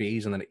attaches to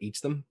bees and then it eats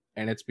them,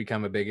 and it's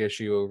become a big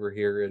issue over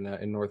here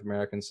in North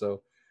America. And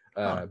so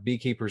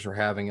beekeepers are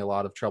having a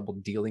lot of trouble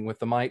dealing with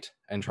the mite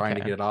and trying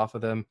to get it off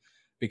of them,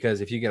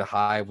 because if you get a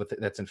hive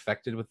that's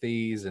infected with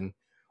these, and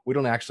we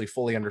don't actually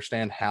fully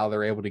understand how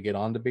they're able to get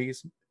onto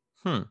bees.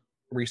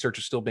 Research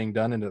is still being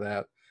done into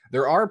that.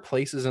 There are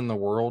places in the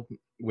world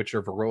which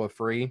are Varroa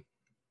free.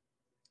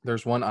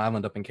 There's one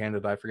island up in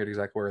Canada, I forget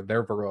exactly where,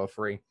 they're Varroa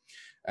free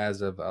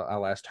as of I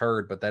last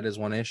heard. But that is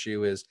one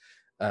issue is,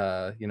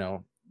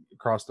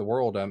 across the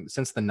world,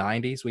 since the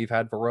 90s, we've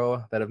had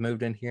Varroa that have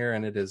moved in here,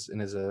 and it is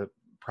a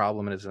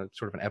problem, and is a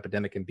sort of an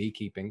epidemic in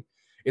beekeeping.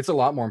 It's a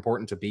lot more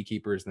important to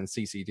beekeepers than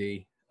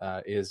CCD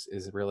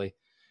is really,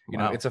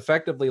 it's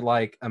effectively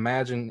like,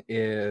 imagine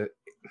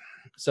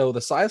so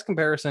the size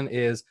comparison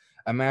is,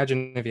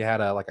 imagine if you had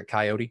a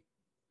coyote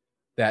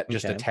that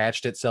just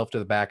attached itself to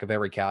the back of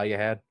every cow you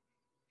had.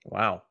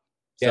 Wow.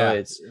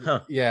 So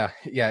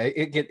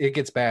it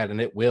gets bad,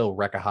 and it will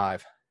wreck a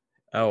hive.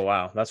 Oh,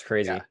 wow. That's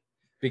crazy. Yeah.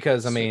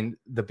 Because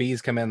the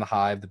bees come in the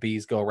hive, the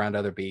bees go around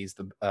other bees,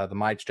 the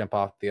mites jump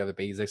off the other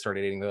bees, they start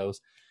eating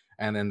those,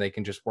 and then they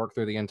can just work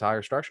through the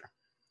entire structure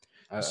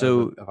of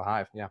a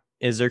hive. Yeah.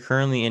 Is there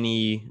currently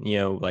any,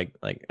 like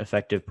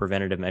effective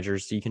preventative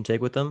measures you can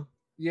take with them?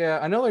 Yeah,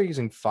 I know they're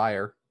using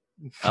fire.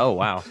 Oh,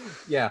 wow.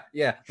 Yeah.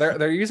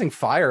 They're using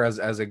fire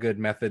as a good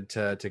method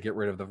to get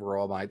rid of the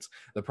varroa mites.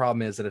 The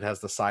problem is that it has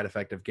the side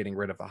effect of getting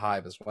rid of the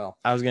hive as well.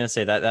 I was going to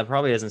say that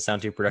probably doesn't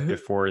sound too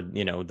productive for,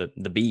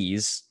 the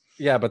bees.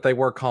 Yeah, but they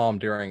were calm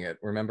during it,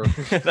 remember?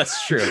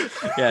 That's true.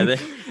 Yeah,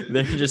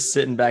 they're just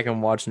sitting back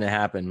and watching it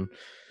happen.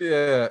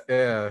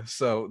 Yeah.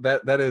 So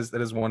that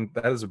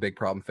is a big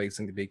problem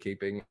facing the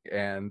beekeeping,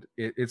 and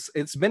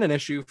it's been an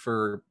issue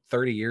for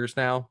 30 years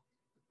now.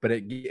 But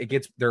it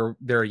gets there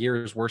are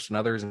years worse than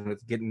others, and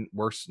it's getting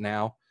worse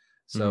now.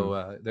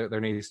 So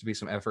there needs to be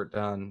some effort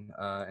done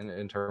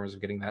in terms of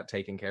getting that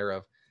taken care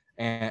of,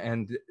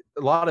 and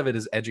a lot of it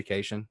is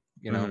education.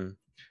 It's kind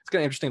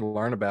of interesting to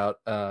learn about.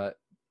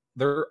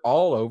 they're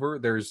all over.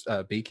 There's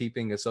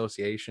beekeeping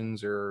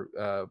associations or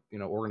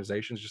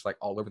organizations just like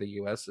all over the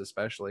U.S.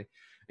 especially,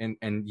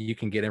 and you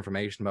can get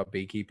information about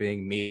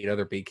beekeeping, meet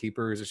other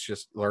beekeepers. It's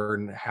just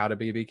learn how to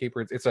be a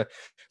beekeeper. It's a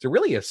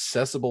really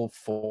accessible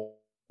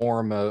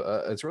form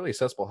of it's a really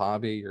accessible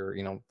hobby or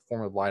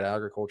form of light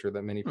agriculture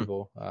that many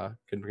people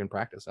can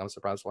practice. I was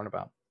surprised to learn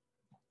about.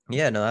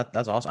 Yeah, no,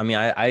 that's awesome. I mean,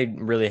 I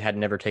really had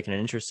never taken an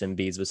interest in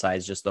bees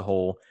besides just the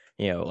whole,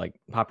 like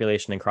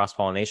population and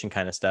cross-pollination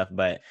kind of stuff.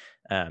 But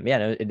yeah,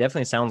 no, it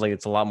definitely sounds like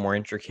it's a lot more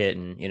intricate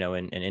and,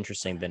 and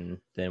interesting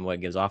than what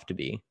it gives off to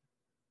be.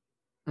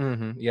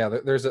 Mm-hmm. Yeah,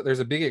 there's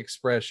a big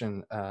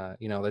expression,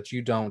 that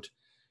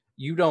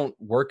you don't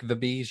work the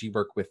bees, you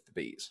work with the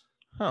bees.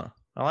 Huh.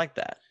 I like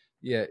that.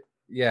 Yeah,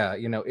 yeah.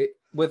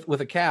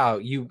 With a cow,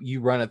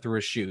 you run it through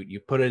a chute, you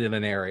put it in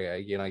an area,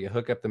 you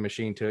hook up the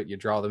machine to it, you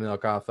draw the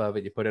milk off of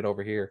it, you put it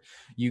over here.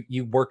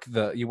 You work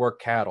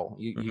cattle.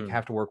 You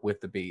have to work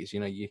with the bees.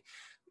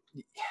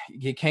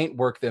 You can't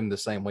work them the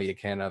same way you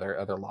can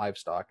other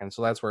livestock, and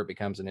so that's where it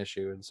becomes an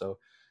issue. And so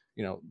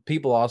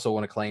people also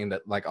want to claim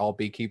that like all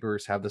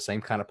beekeepers have the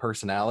same kind of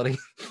personality.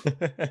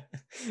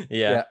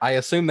 Yeah. I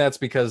assume that's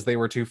because they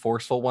were too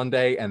forceful one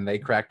day and they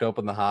cracked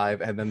open the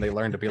hive, and then they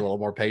learned to be a little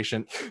more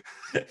patient.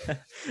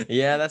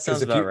 Yeah, that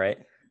sounds about right.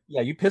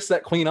 Yeah, you piss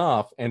that queen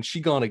off and she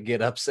gonna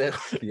get upset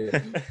with you.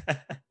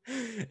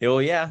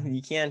 Well, yeah,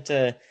 you can't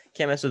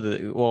mess with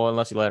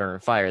unless you let her on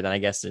fire, then I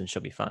guess then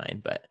she'll be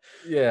fine. But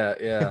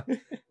yeah.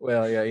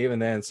 Well, yeah, even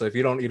then. So if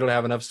you don't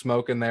have enough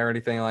smoke in there or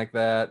anything like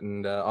that,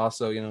 and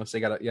also so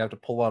you have to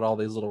pull out all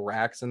these little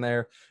racks in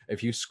there.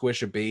 If you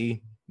squish a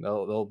bee,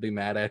 they'll be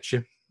mad at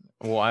you.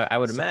 Well, I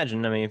would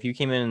imagine. I mean, if you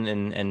came in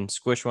and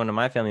squished one of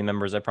my family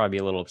members, I'd probably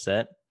be a little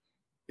upset.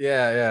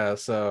 Yeah.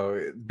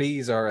 So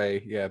bees are a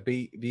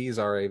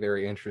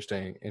very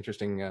interesting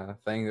thing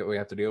that we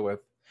have to deal with.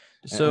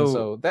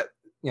 So that,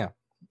 yeah.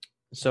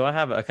 So I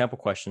have a couple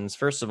questions.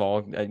 First of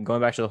all,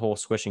 going back to the whole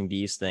squishing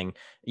bees thing,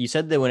 you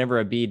said that whenever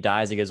a bee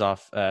dies, it gives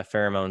off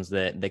pheromones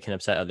that can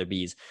upset other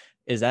bees.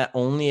 Is that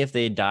only if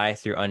they die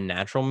through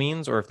unnatural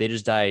means, or if they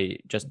just die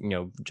just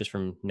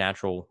from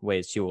natural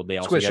ways too? Will they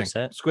also get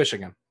upset?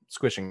 Squishing them.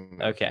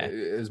 Okay.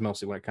 Is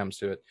mostly when it comes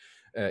to it.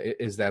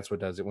 That's what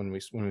does it when we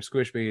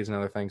squish bees and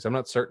other things. I'm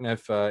not certain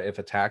if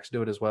attacks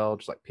do it as well,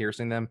 just like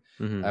piercing them.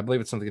 Mm-hmm. I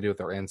believe it's something to do with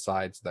their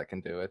insides that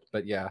can do it.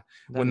 But yeah,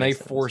 when they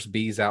force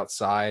bees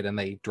outside and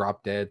they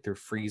drop dead through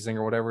freezing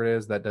or whatever it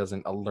is, that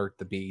doesn't alert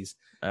the bees.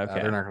 Okay,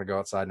 they're not going to go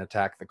outside and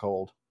attack the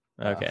cold.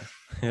 Okay,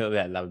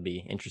 that would be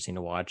interesting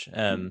to watch.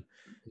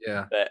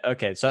 Yeah. But,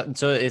 okay, so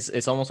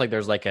it's almost like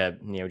there's like a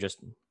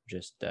just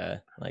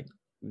like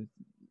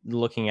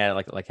looking at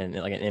it like an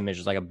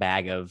image, like a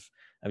bag of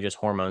just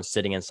hormones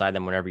sitting inside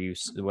them. Whenever you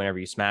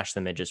smash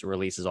them, it just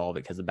releases all of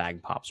it because the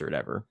bag pops or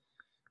whatever.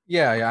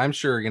 Yeah, I'm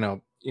sure.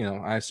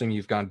 I assume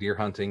you've gone deer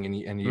hunting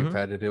and you've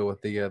had to deal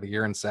with the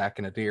urine sac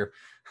in a deer.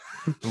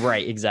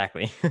 Right.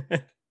 Exactly.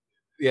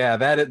 Yeah,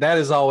 that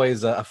is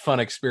always a fun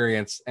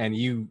experience, and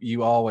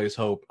you always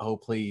hope, oh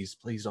please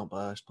don't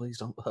bust, please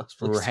don't bust,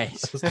 please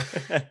right. don't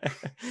bust.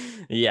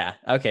 Yeah.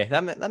 Okay,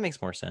 that makes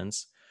more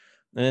sense.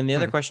 And then the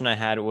other question I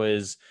had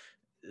was,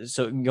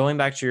 so going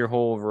back to your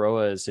whole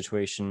Varroa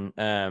situation,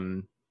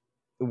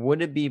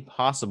 would it be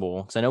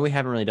possible, because I know we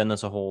haven't really done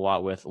this a whole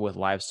lot with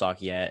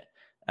livestock yet,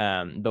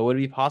 but would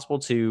it be possible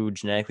to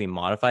genetically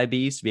modify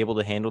bees to be able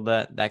to handle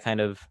that kind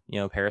of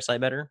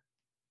parasite better?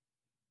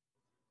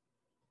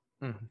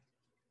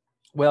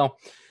 Well,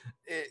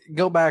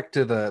 go back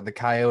to the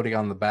coyote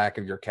on the back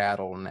of your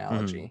cattle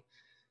analogy.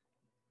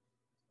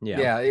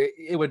 Yeah,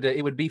 we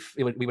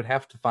would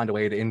have to find a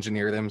way to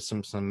engineer them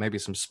maybe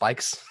some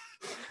spikes.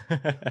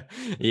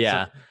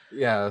 Yeah.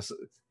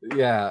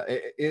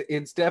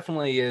 It's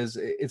definitely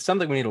it's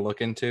something we need to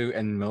look into,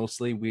 and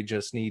mostly we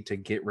just need to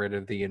get rid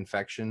of the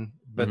infection.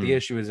 But the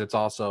issue is it's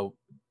also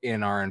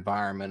in our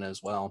environment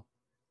as well.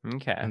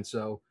 Okay. And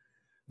so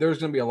there's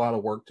going to be a lot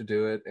of work to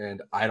do it,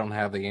 and I don't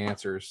have the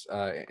answers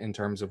in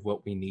terms of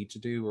what we need to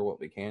do or what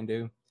we can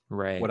do.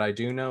 Right. What I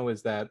do know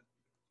is that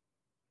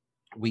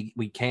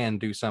we can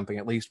do something.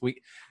 At least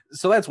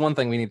so that's one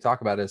thing we need to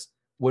talk about is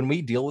when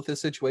we deal with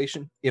this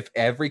situation, if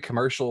every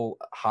commercial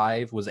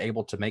hive was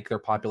able to make their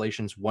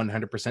populations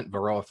 100%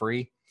 Varroa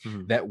free,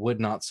 that would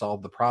not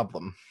solve the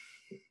problem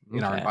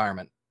in our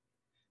environment.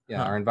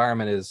 Yeah, our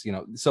environment is,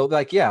 so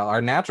like, yeah,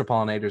 our natural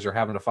pollinators are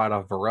having to fight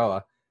off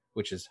Varroa,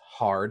 which is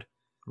hard.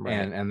 Right.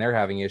 And they're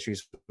having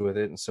issues with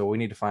it. And so we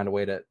need to find a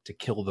way to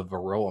kill the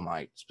Varroa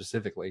mite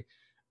specifically.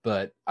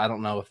 But I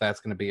don't know if that's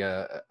going to be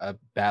a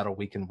battle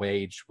we can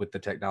wage with the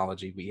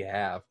technology we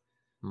have.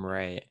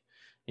 Right.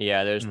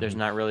 Yeah, there's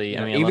not really,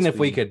 I mean, even if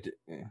we could,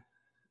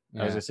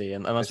 I was gonna say,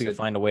 unless we could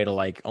find a way to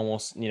like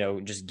almost,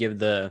 just give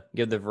the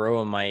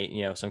Varroa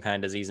mite, some kind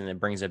of disease, and it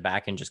brings it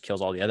back and just kills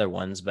all the other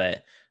ones.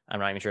 But I'm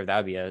not even sure if that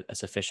would be a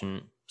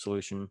sufficient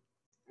solution.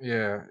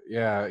 Yeah,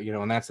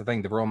 and that's the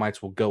thing. The Varroa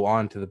mites will go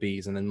on to the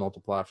bees and then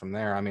multiply from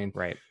there. I mean,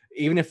 right.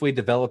 Even if we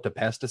developed a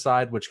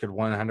pesticide which could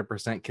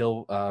 100%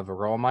 kill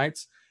Varroa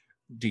mites,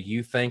 do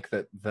you think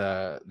that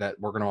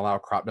we're going to allow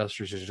crop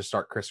dusters to just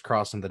start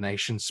crisscrossing the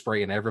nation,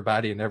 spraying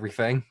everybody and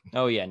everything?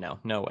 Oh yeah,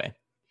 no way.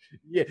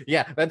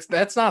 Yeah,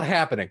 that's not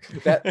happening.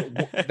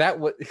 That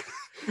would,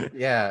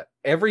 yeah.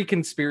 Every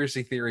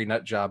conspiracy theory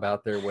nut job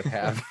out there would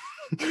have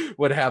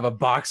would have a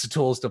box of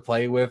tools to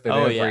play with,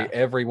 and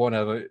every one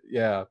of it.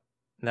 Yeah,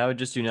 that would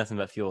just do nothing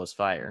but fuel his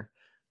fire.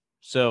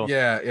 So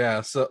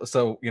yeah.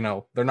 So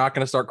they're not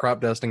going to start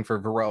crop dusting for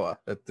Varroa.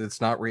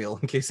 It's not real.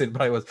 In case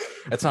anybody was,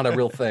 that's not a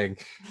real thing.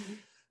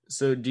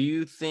 So do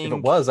you think if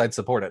it was, I'd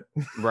support it?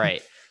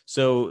 Right.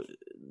 So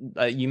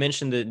you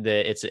mentioned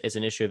that it's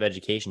an issue of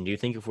education. Do you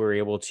think if we were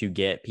able to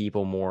get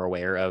people more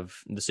aware of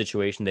the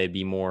situation, they'd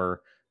be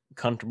more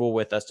comfortable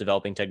with us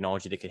developing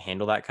technology that could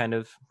handle that kind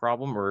of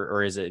problem,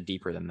 or is it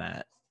deeper than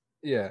that?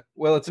 Yeah.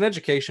 Well, it's an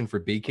education for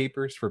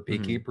beekeepers, to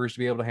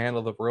be able to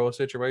handle the Varroa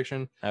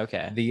situation.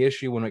 Okay. The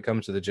issue when it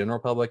comes to the general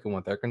public and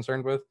what they're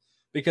concerned with,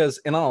 because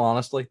in all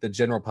honesty, the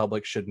general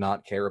public should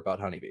not care about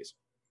honeybees.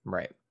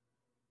 Right.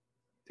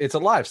 It's a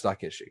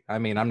livestock issue. I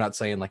mean, I'm not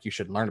saying like you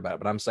shouldn't learn about it,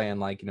 but I'm saying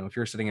like, if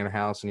you're sitting in your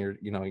house and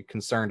you're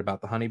concerned about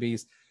the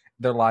honeybees,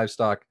 their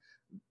livestock,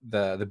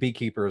 the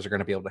beekeepers are going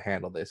to be able to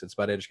handle this. It's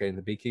about educating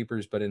the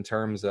beekeepers, but in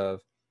terms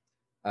of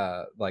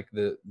like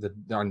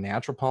our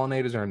natural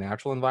pollinators, our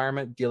natural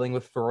environment dealing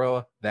with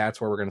Varroa, that's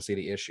where we're going to see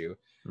the issue.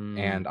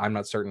 And I'm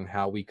not certain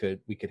how we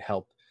could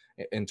help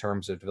in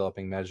terms of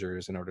developing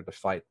measures in order to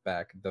fight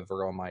back the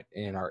Varroa mite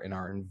in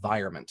our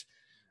environment.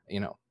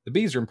 The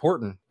bees are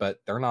important, but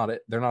they're not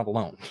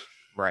alone.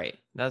 Right.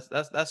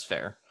 That's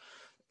fair.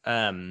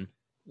 Yeah.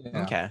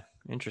 Okay.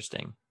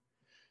 Interesting.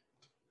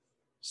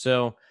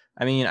 So,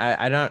 I mean,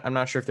 I'm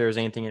not sure if there was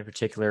anything in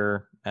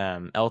particular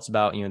else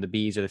about, the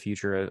bees or the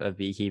future of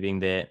beekeeping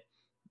that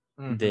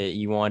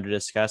you wanted to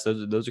discuss.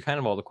 Those are kind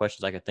of all the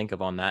questions I could think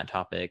of on that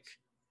topic.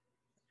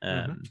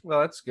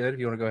 Well, that's good. If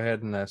you want to go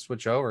ahead and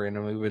switch over,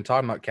 and we've been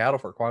talking about cattle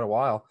for quite a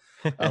while.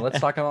 Let's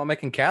talk about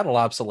making cattle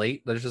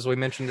obsolete. Just as we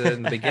mentioned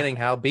in the beginning,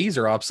 how bees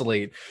are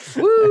obsolete.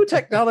 Woo,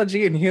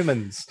 technology and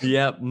humans.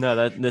 Yep.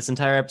 No, this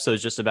entire episode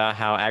is just about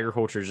how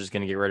agriculture is just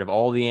going to get rid of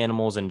all the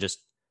animals and just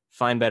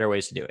find better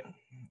ways to do it.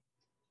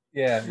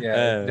 Yeah,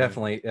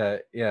 definitely.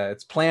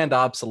 It's planned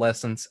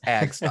obsolescence,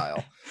 ag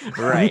style.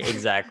 Right,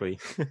 exactly.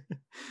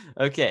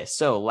 Okay,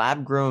 so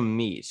lab-grown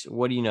meat.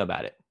 What do you know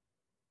about it?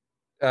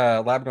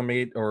 Lab-grown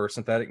meat or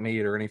synthetic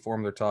meat or any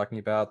form they're talking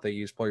about, they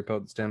use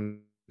pluripotent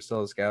stem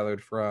cells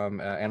gathered from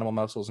animal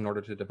muscles in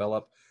order to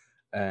develop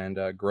and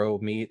grow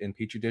meat in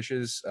petri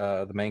dishes.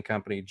 The main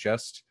company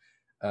Just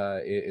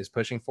is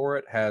pushing for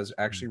it, has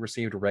actually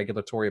received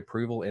regulatory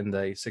approval in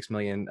the 6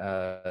 million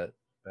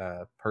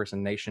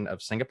person nation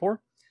of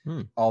Singapore.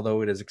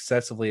 Although it is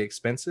excessively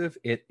expensive,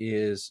 it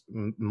is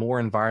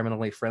more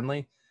environmentally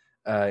friendly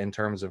in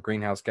terms of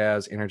greenhouse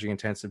gas, energy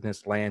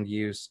intensiveness, land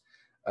use.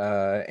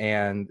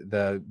 And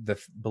the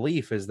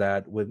belief is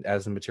that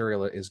as the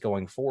material is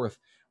going forth,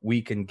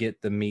 we can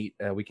get the meat,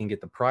 we can get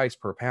the price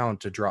per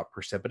pound to drop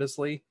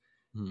precipitously.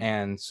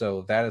 And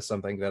so that is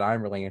something that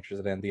I'm really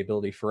interested in, the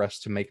ability for us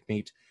to make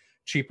meat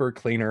cheaper,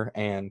 cleaner,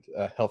 and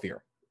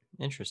healthier.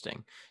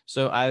 Interesting.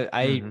 So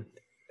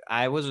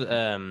I was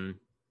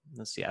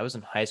let's see, I was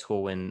in high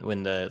school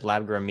when the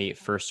lab grown meat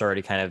first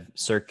started to kind of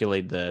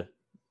circulate the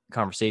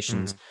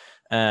conversations.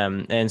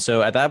 And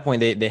so at that point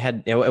they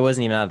had, it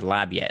wasn't even out of the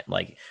lab yet,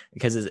 like,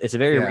 because it's a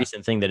very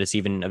recent thing that it's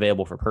even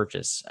available for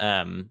purchase.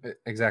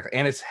 Exactly.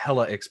 And it's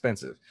hella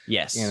expensive.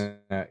 Yes.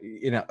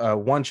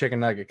 One chicken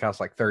nugget costs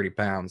like 30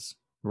 pounds.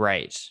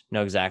 Right.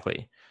 No,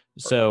 exactly.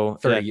 So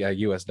 30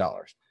 US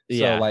dollars.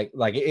 So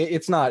like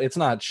it's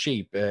not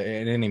cheap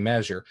in any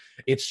measure.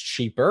 It's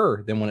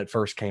cheaper than when it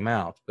first came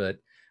out, but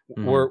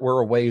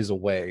we're a ways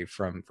away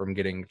from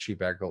getting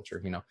cheap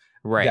agriculture.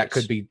 Right. That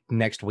could be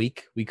next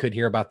week. We could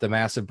hear about the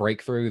massive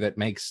breakthrough that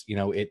makes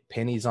it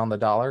pennies on the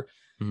dollar.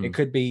 It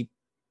could be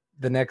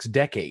the next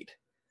decade.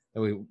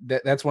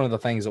 That's one of the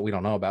things that we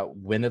don't know about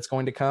when it's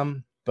going to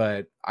come.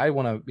 But I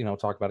want to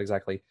talk about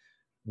exactly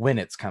when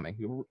it's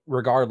coming.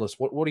 Regardless,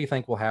 what do you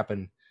think will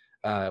happen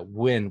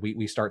when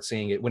we start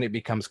seeing it, when it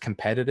becomes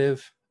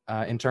competitive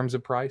in terms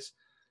of price?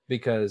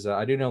 Because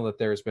I do know that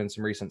there's been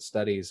some recent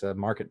studies,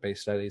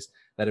 market-based studies,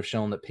 that have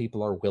shown that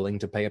people are willing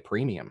to pay a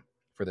premium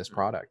for this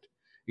product.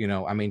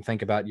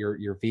 Think about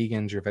your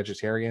vegans, your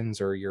vegetarians,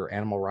 or your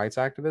animal rights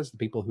activists, the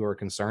people who are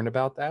concerned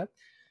about that,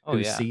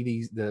 see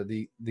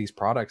these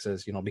products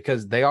as,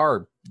 because they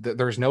are,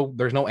 there's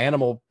no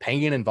animal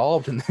pain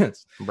involved in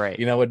this. Right.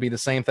 It'd be the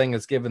same thing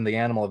as giving the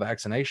animal a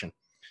vaccination.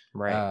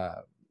 Right.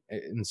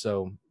 And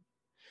so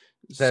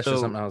that's just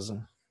something I was...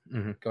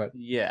 Go ahead.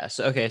 Yeah.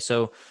 So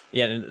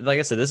like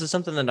I said, this is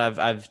something that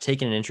I've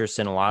taken an interest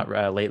in a lot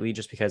lately,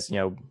 just because,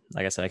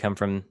 like I said, I come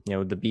from,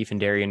 the beef and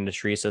dairy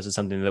industry. So this is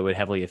something that would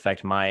heavily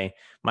affect my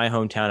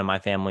hometown and my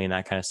family and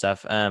that kind of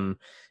stuff.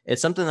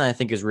 It's something that I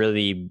think is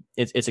really,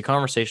 it's a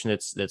conversation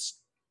that's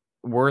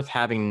worth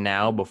having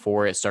now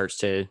before it starts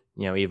to,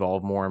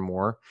 evolve more and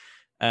more.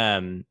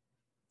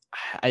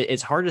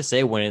 It's hard to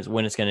say when it's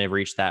going to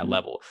reach that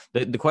level.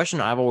 The question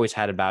I've always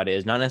had about it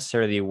is not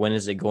necessarily when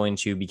is it going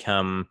to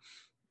become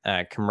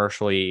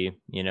commercially,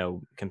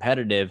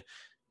 competitive.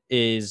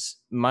 Is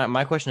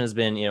my question has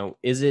been,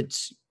 is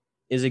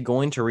it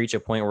going to reach a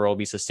point where it'll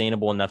be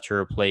sustainable enough to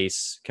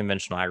replace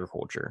conventional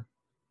agriculture?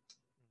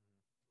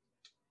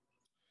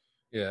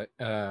 Yeah,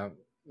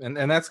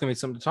 and that's gonna be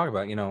something to talk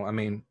about. I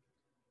mean,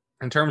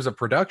 in terms of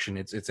production,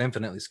 it's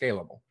infinitely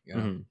scalable.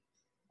 Mm-hmm.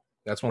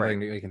 That's one Right. thing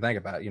that you can think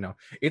about.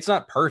 It's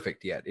not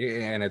perfect yet,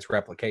 and it's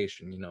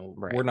replication.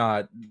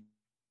 Right.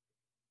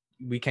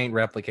 We can't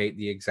replicate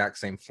the exact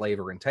same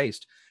flavor and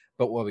taste,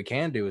 but what we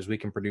can do is we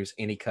can produce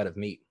any cut of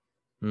meat,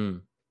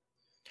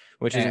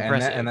 Which is and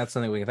impressive. that's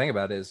something we can think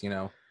about. Is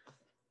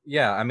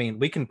yeah, I mean,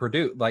 we can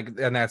produce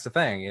and that's the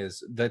thing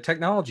is the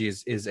technology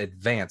is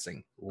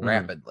advancing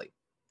rapidly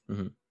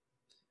Mm-hmm.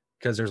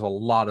 because there's a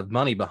lot of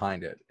money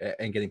behind it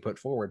and getting put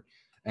forward,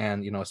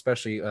 and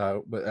especially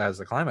as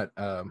the climate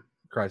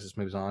crisis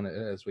moves on,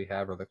 as we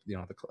have, or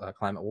the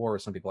climate war,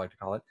 as some people like to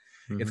call it.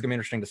 Mm-hmm. It's gonna be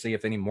interesting to see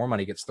if any more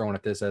money gets thrown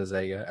at this as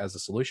a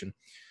solution.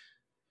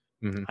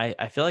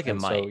 I feel like it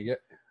And so might, yeah,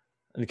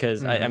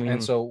 because I and mean,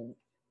 so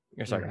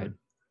you're sorry, go ahead.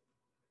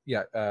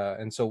 yeah,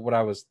 and so what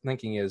I was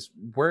thinking is,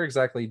 where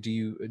exactly do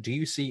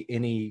you see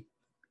any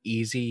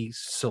easy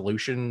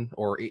solution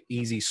or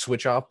easy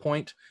switch off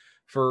point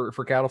for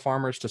cattle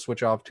farmers to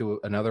switch off to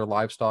another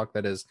livestock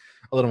that is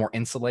a little more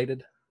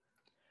insulated?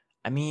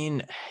 I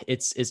mean,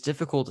 it's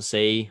difficult to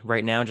say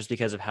right now just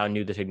because of how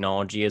new the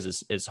technology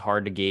is. It's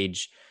hard to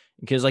gauge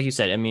because, like you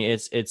said, I mean,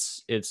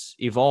 it's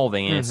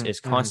evolving and it's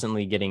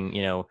constantly getting,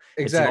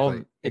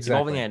 Exactly, it's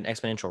evolving exactly. at an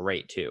exponential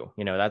rate too.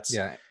 That's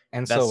Yeah,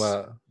 and so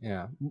that's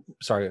yeah,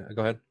 sorry,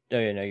 go ahead. oh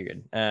yeah, no, you're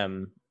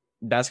good.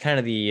 That's kind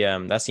of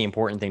that's the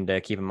important thing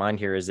to keep in mind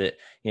here is that,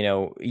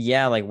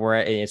 yeah, like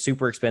it's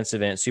super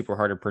expensive and it's super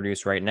hard to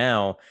produce right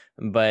now,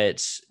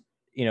 but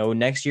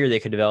next year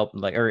they could develop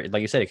or like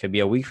you said, it could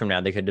be a week from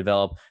now they could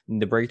develop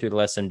the breakthrough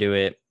less and do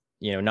it,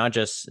 not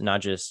just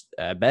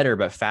better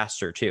but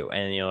faster too.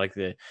 And like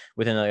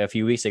within like a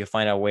few weeks they could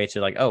find out a way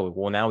to like, oh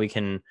well, now we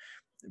can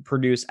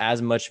produce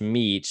as much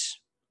meat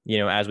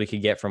as we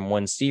could get from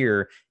one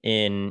steer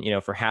in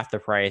for half the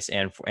price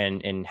and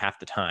in half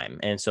the time.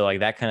 And so like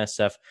that kind of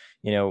stuff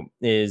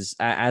is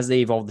as they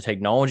evolve the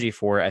technology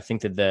for it, I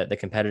think that the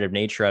competitive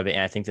nature of it,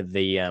 and I think that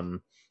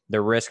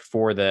the risk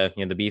for the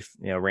beef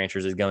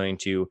ranchers is going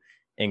to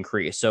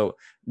increase. So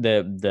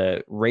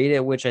the rate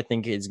at which I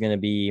think it's going to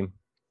be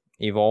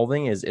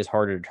evolving is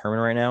hard to determine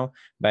right now,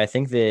 but I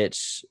think that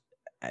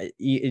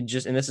it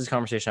just, and this is a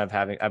conversation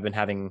I've been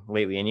having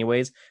lately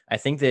anyways, I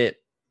think that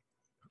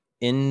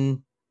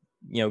in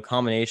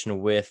combination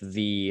with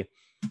the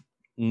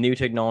new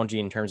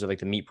technology in terms of like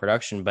the meat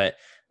production, but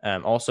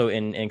also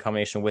in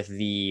combination with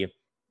the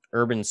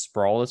urban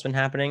sprawl that's been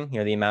happening,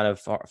 the amount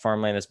of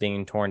farmland that's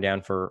being torn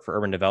down for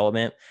urban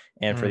development,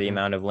 and for the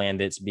amount of land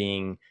that's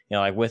being,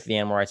 like with the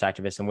animal rights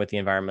activists and with the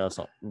environmentalists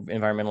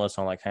and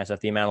all that kind of stuff,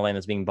 the amount of land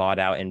that's being bought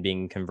out and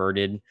being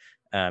converted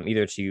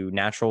either to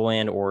natural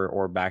land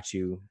or back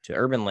to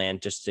urban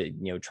land, just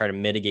to try to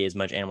mitigate as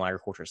much animal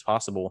agriculture as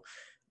possible.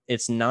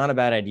 It's not a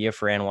bad idea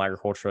for animal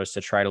agriculturalists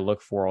to try to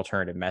look for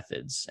alternative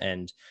methods,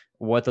 and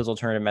what those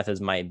alternative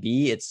methods might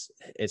be. It's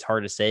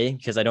hard to say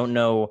because I don't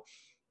know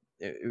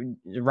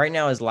right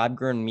now. Is lab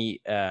grown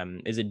meat,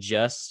 is it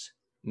just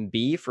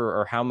beef,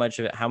 or how much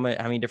of it, how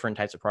many different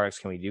types of products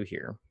can we do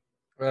here?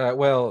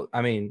 Well,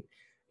 I mean,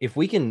 if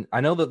we can,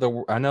 I know that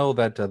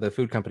the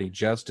food company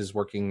Just is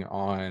working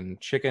on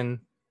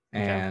chicken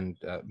Okay. and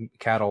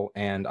cattle,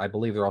 and I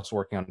believe they're also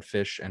working on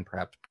fish and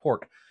perhaps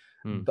pork.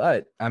 Hmm.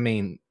 But I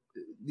mean,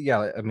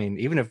 yeah, I mean,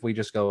 even if we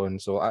just go,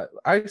 and so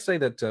I say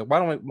that why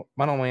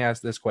don't we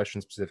ask this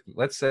question specifically?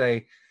 Let's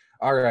say,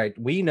 all right,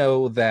 we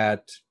know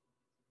that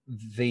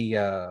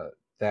the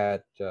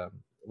that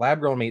lab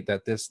grown meat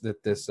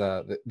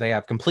that they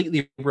have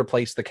completely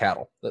replaced the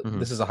cattle. Mm-hmm.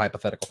 This is a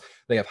hypothetical.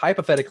 They have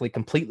hypothetically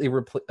completely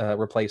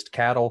replaced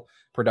cattle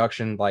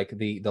production. Like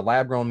the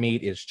lab grown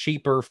meat is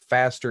cheaper,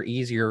 faster,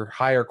 easier,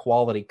 higher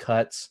quality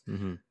cuts.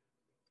 Mm-hmm.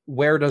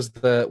 Where does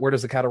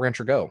the cattle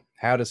rancher go?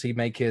 How does he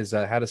make his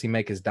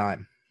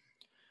dime?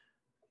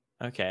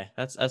 Okay,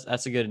 that's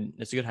a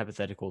good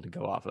hypothetical to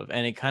go off of,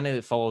 and it kind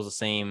of follows the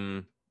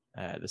same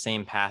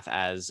path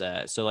as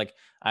so like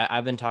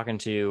I've been talking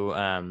to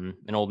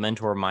an old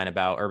mentor of mine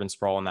about urban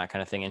sprawl and that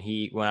kind of thing, and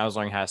when I was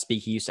learning how to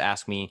speak, he used to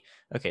ask me,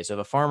 okay, so if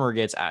a farmer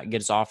gets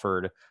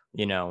offered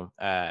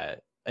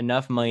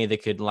enough money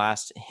that could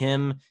last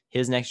him,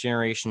 his next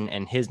generation,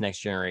 and his next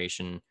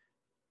generation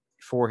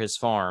for his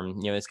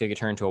farm, it's going to get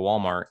turned into a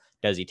Walmart,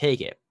 does he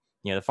take it?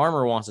 The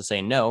farmer wants to say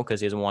no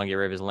because he doesn't want to get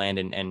rid of his land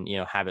and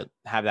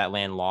have that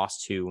land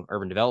lost to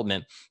urban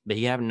development, but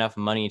he have enough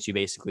money to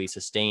basically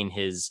sustain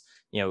his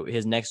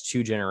his next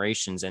two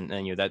generations, and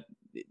that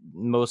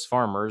most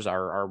farmers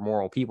are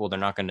moral people. They're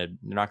not going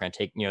to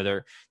take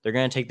they're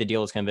going to take the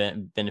deal that's going to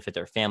benefit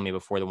their family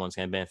before the one's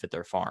going to benefit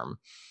their farm.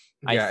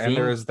 I Yeah, and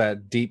there think is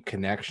that deep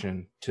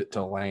connection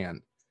to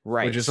land,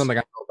 which is right.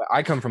 something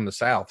I come from the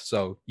South,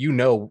 so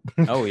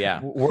Oh yeah.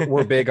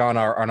 we're big on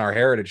our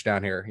heritage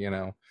down here.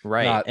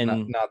 Right.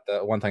 Not the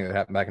one thing that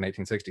happened back in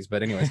 1860s,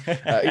 but anyways,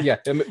 Yeah.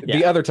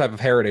 The other type of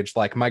heritage,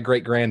 like my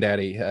great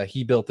granddaddy,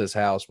 he built this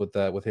house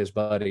with his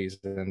buddies,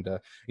 and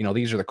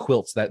these are the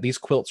quilts these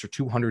quilts are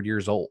 200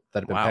 years old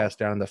that have been Wow. passed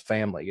down in the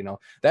family.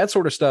 That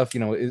sort of stuff,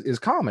 is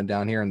common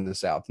down here in the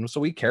South, and so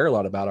we care a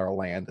lot about our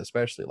land,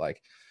 especially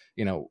like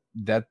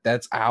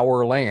that's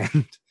our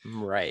land.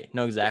 Right.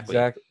 No, exactly.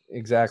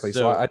 Exactly.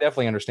 So So I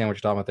definitely understand what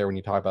you're talking about there when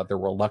you talk about they're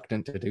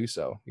reluctant to do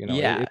so.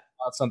 yeah. It's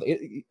not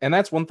something, and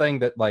that's one thing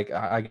that, like,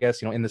 I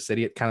guess, in the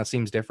city it kind of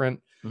seems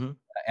different. Mhm.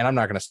 And I'm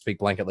not going to speak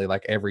blanketly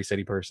like every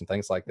city person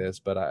thinks like this,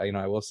 but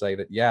I will say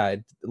that, yeah,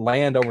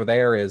 land over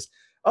there is,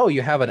 oh, we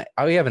have an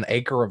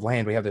acre of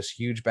land, we have this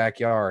huge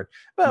backyard,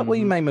 but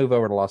we may move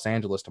over to Los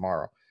Angeles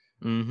tomorrow.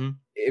 Mm-hmm.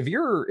 If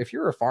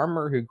you're a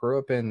farmer who grew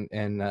up in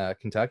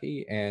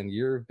Kentucky and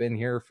you've been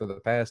here for the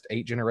past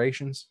 8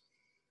 generations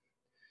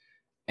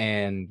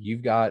and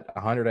you've got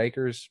 100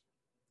 acres,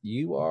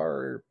 you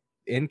are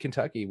in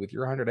Kentucky with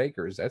your 100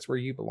 acres. That's where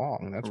you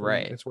belong. That's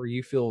where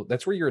you feel,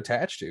 that's where you're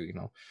attached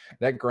to.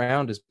 That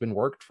ground has been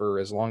worked for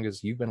as long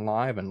as you've been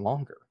alive and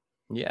longer.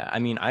 Yeah. I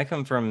mean, I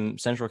come from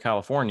Central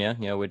California,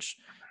 which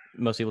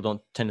most people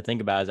don't tend to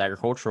think about as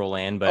agricultural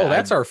land, but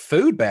that's our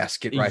food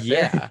basket right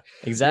there. Yeah,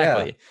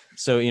 exactly. Yeah.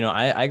 So,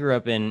 I grew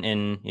up in,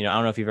 I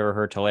don't know if you've ever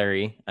heard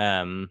Tulare,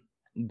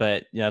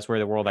 but that's where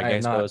the World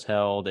Ag Expo is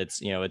held. It's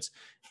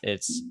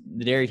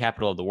the dairy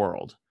capital of the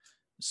world.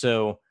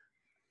 So,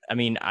 I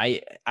mean,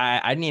 I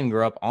didn't even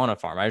grow up on a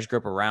farm. I just grew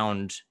up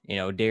around,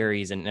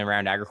 dairies and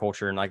around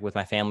agriculture, and like with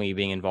my family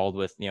being involved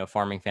with,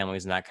 farming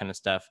families and that kind of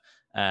stuff.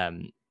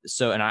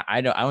 So, and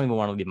I don't even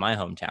want to leave my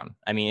hometown.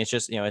 I mean, it's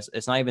just,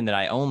 it's not even that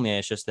I own it.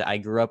 It's just that I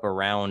grew up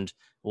around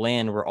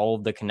land where all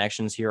of the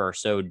connections here are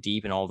so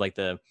deep, and all of like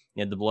the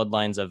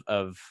bloodlines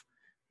of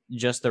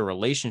just the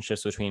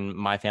relationships between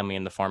my family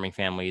and the farming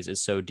families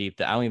is so deep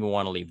that I don't even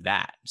want to leave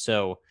that.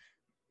 So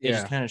it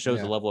just kind of shows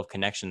the level of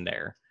connection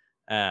there.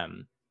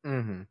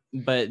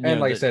 But and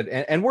like I said,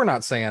 and we're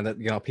not saying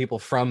that people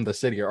from the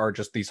city are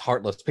just these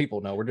heartless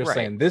people. No, we're just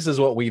saying this is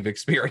what we've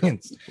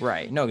experienced.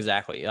 Right. No,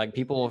 exactly. Like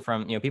people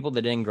from people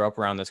that didn't grow up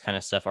around this kind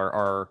of stuff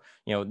are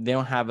they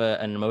don't have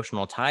an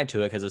emotional tie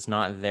to it because it's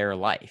not their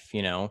life.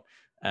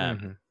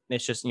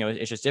 It's just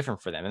it's just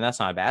different for them, and that's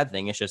not a bad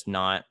thing. It's just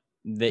not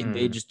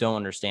they just don't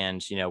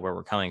understand where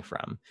we're coming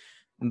from.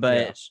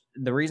 But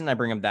the reason I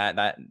bring up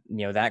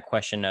that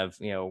question of,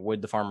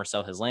 would the farmer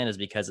sell his land is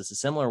because it's a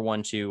similar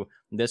one to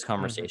this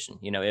conversation.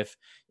 If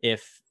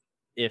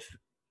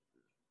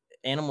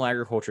animal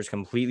agriculture is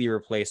completely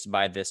replaced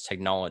by this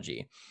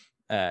technology,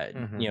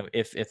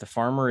 if the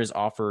farmer is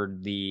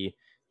offered the,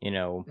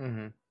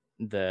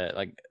 the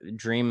like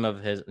dream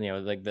of his,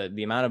 like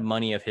the amount of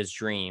money of his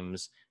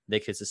dreams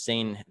that could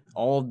sustain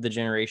all of the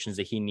generations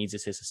that he needs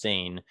to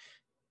sustain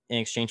in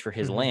exchange for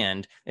his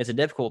land, it's a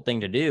difficult thing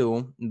to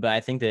do, but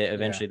I think that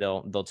eventually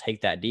they'll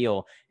take that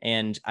deal.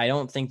 And I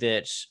don't think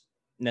that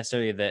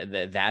necessarily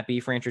that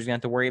beef rancher is going to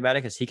have to worry about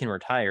it because he can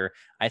retire.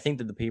 I think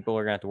that the people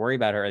are going to have to worry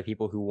about it are the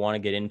people who want to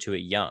get into it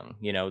young,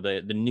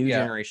 the new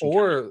generation.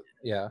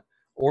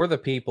 Or the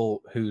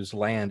people whose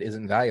land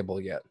isn't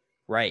valuable yet.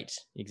 Right.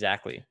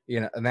 Exactly.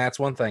 And that's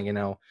one thing,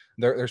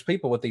 there's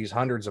people with these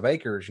hundreds of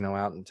acres,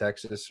 out in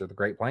Texas or the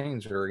Great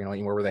Plains or,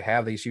 where they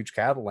have these huge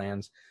cattle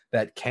lands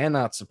that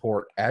cannot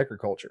support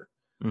agriculture.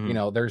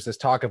 There's this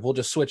talk of we'll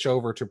just switch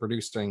over to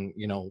producing,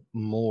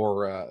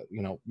 more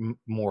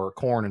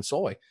corn and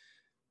soy.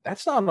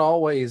 That's not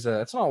always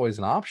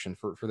an option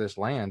for this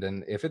land.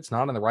 And if it's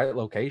not in the right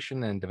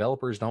location and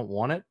developers don't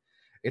want it,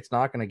 it's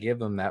not going to give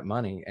them that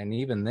money. And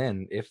even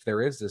then, if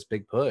there is this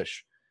big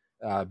push,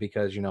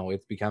 because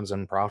it becomes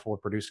unprofitable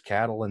to produce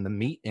cattle in the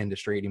meat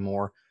industry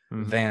anymore,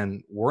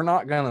 then we're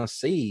not going to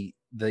see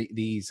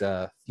these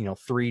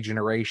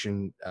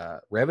 3-generation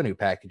revenue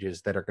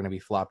packages that are going to be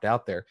flopped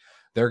out there.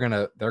 They're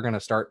gonna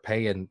start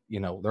paying,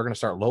 they're gonna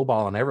start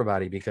lowballing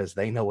everybody because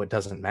they know it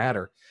doesn't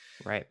matter.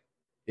 Right.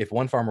 If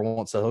one farmer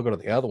won't sell, he'll go to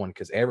the other one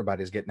because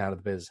everybody's getting out of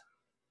the biz.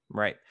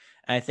 Right.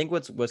 And I think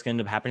what's going to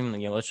end up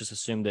happening, let's just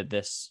assume that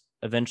this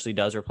eventually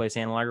does replace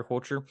animal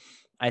agriculture.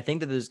 I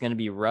think that this is going to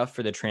be rough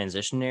for the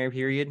transitionary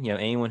period.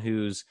 Anyone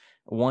who's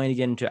wanting to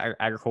get into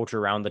agriculture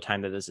around the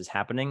time that this is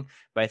happening.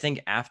 But I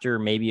think after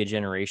maybe a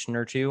generation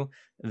or two,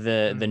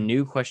 the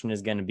new question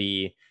is going to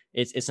be,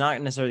 it's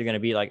not necessarily going to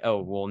be like,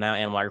 oh, well, now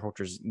animal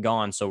agriculture is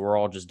gone, so we're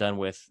all just done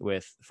with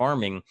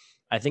farming.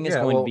 I think it's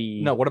going to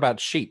be no. What about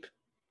sheep?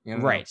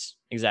 Right.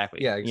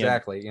 Exactly. Yeah.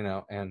 Exactly.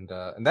 And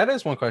that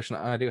is one question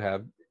I do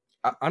have.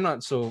 I'm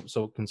not so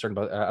concerned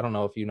about. I don't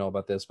know if you know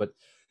about this, but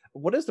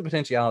what is the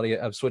potentiality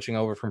of switching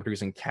over from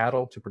producing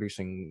cattle to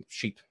producing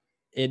sheep?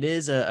 It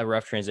is a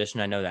rough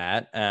transition. I know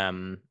that.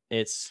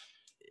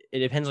 it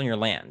depends on your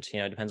land.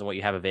 It depends on what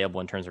you have available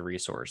in terms of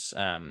resource.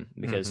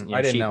 Because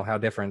I didn't sheep, know how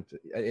different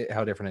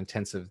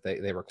intensive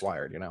they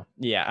required.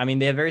 yeah, I mean,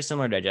 they have very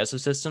similar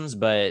digestive systems,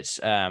 but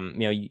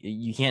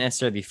you can't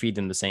necessarily feed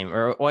them the same.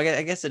 Or, well,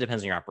 I guess it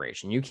depends on your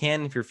operation. You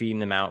can if you're feeding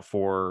them out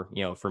for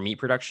for meat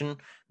production,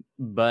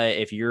 but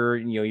if you're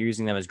you're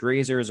using them as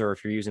grazers or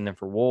if you're using them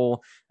for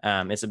wool,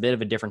 it's a bit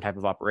of a different type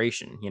of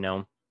operation.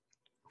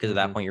 Because at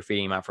that point you're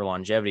feeding them out for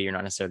longevity. You're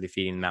not necessarily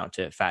feeding them out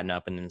to fatten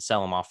up and then sell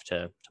them off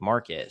to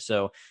market.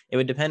 So it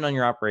would depend on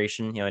your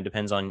operation. It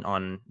depends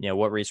on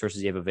what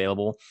resources you have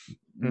available.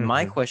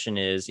 My question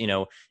is,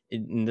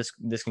 and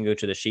this can go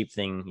to the sheep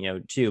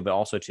thing, too, but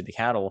also to the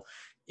cattle.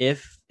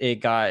 If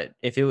it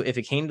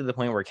came to the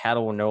point where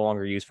cattle were no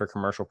longer used for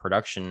commercial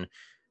production,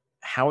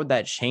 how would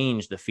that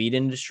change the feed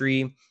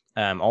industry?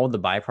 All of the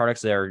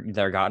byproducts they're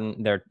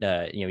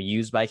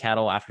used by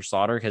cattle after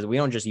slaughter, because we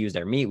don't just use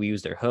their meat, we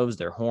use their hooves,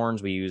 their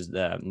horns, we use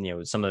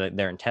some of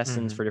their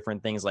intestines for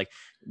different things. Like,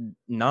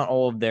 not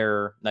all of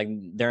their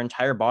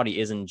entire body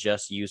isn't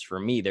just used for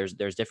meat.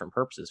 There's different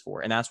purposes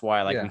for it, and that's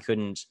why we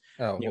couldn't.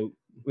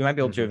 We might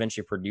be able to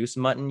eventually produce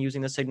mutton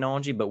using this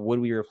technology, but would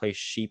we replace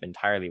sheep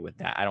entirely with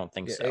that? I don't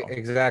think so.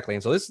 Exactly.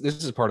 And so this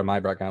is part of my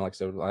background. Like,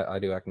 so I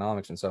do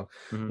economics, and so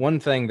one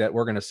thing that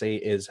we're going to see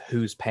is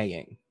who's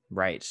paying,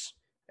 right?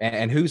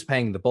 And who's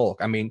paying the bulk.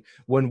 I mean,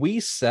 when we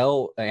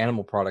sell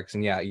animal products,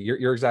 and yeah,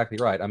 you're exactly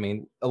right. I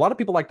mean, a lot of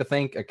people like to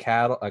think a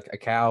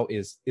cow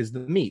is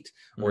the meat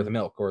or the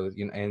milk or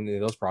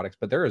and those products,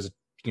 but there is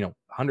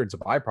hundreds of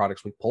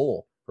byproducts we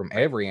pull from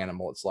every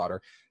animal at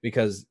slaughter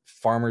because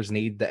farmers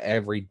need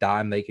every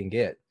dime they can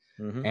get.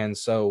 And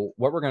so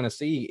what we're going to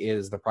see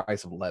is the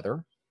price of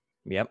leather.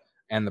 Yep.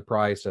 And the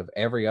price of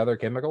every other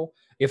chemical,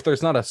 if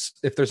there's not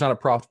a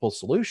profitable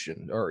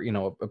solution, or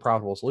a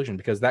profitable solution,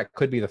 because that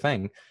could be the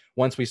thing.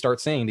 Once we start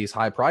seeing these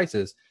high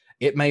prices,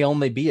 it may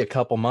only be a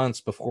couple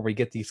months before we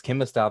get these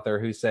chemists out there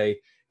who say,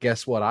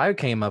 guess what I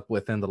came up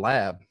with in the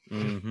lab.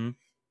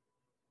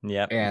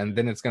 Yeah. And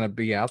then it's going to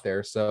be out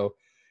there. So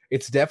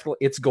it's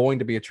going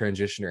to be a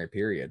transitionary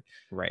period.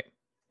 Right.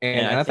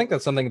 And I think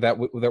that's something that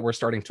we're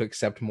starting to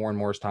accept more and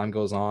more as time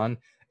goes on.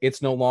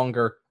 It's no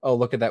longer, oh,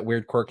 look at that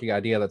weird, quirky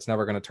idea that's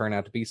never going to turn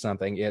out to be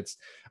something. It's,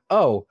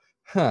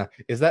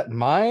 is that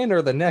mine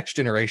or the next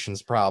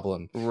generation's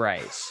problem?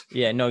 Right.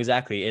 Yeah, no,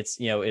 exactly. It's,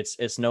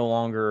 it's no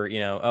longer,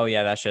 oh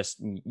yeah, that's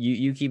just,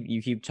 you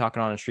keep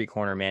talking on a street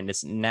corner, man.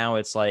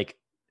 It's like,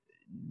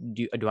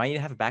 do I need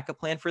to have a backup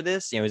plan for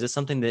this? Is this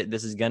something that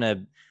this is going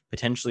to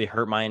potentially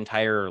hurt my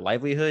entire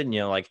livelihood?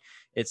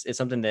 It's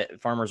something that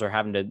farmers are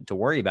having to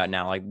worry about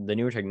now, like the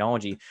newer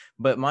technology.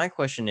 But my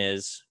question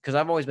is, because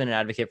I've always been an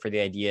advocate for the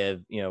idea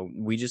of,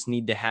 we just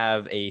need to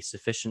have a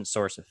sufficient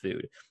source of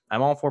food.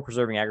 I'm all for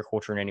preserving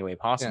agriculture in any way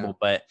possible,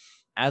 but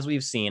as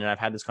we've seen, and I've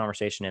had this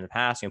conversation in the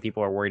past,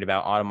 people are worried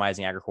about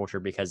automizing agriculture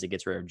because it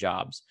gets rid of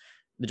jobs.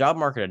 The job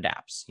market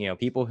adapts.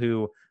 People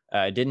who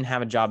didn't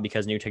have a job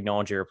because new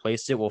technology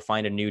replaced it will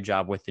find a new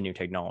job with the new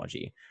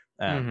technology.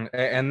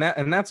 And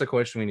that's a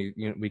question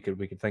we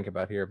could think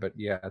about here. But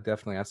yeah,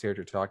 definitely, I see what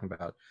you're talking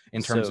about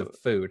in terms of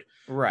food.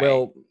 Right.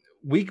 Well,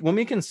 when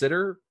we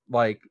consider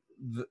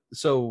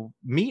so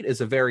meat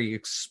is a very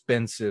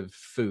expensive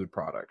food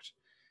product.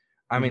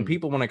 I mean,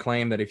 people want to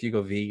claim that if you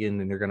go vegan,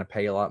 then you're going to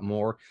pay a lot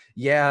more.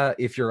 Yeah,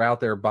 if you're out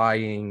there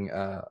buying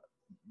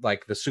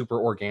the super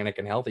organic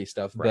and healthy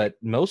stuff, but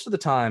most of the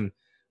time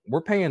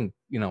we're paying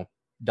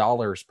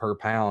dollars per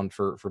pound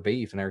for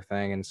beef and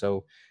everything, and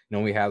so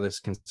we have this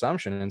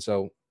consumption, and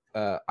so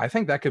I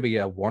think that could be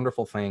a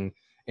wonderful thing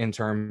in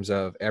terms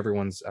of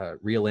everyone's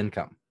real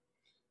income,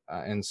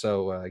 and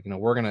so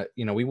we're gonna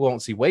we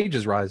won't see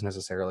wages rise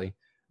necessarily,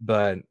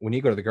 but when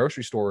you go to the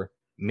grocery store,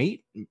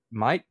 meat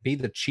might be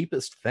the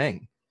cheapest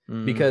thing,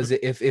 because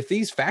if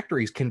these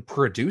factories can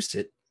produce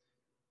it,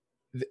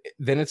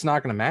 then it's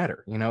not going to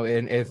matter,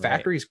 and if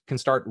factories can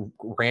start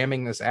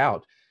ramming this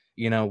out,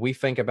 we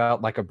think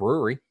about like a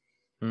brewery.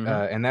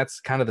 And that's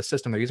kind of the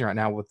system they're using right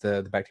now with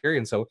the bacteria.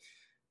 And so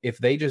if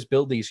they just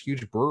build these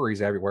huge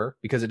breweries everywhere,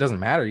 because it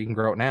doesn't matter, you can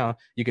grow it now.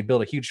 You could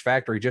build a huge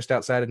factory just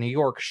outside of New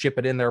York, ship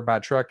it in there by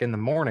truck in the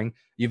morning.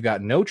 You've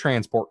got no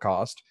transport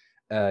cost.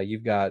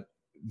 You've got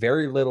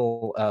very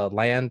little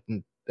land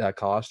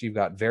cost. You've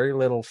got very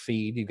little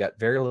feed. You've got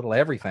very little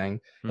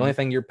everything. The only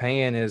thing you're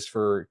paying is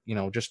for,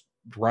 just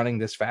running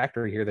this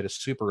factory here that is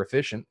super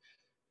efficient.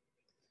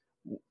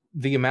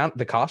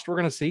 The cost we're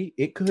going to see,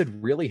 it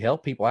could really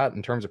help people out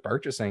in terms of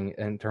purchasing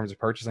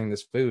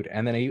this food.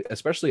 And then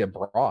especially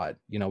abroad,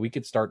 we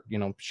could start,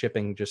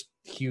 shipping just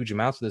huge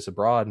amounts of this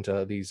abroad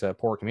into these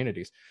poor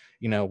communities.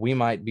 We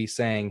might be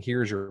saying,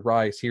 here's your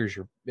rice, here's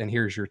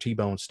your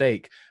T-bone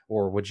steak,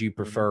 or would you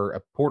prefer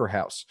a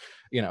porterhouse?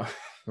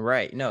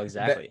 Right. No,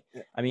 exactly.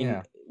 I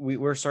mean,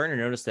 we're starting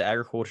to notice that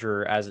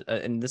agriculture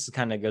and this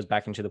kind of goes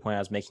back into the point I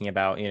was making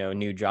about,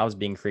 new jobs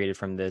being created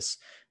from this.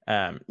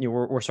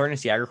 We're starting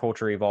to see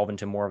agriculture evolve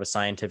into more of a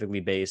scientifically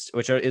based,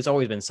 which it's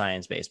always been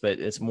science based, but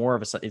it's more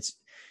of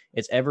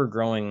it's ever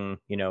growing,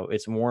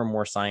 it's more and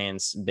more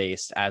science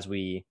based as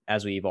we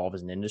evolve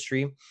as an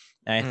industry.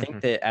 And I think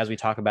that as we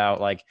talk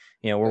about, like,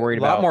 we're worried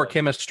about a lot more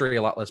chemistry,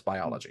 a lot less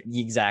biology.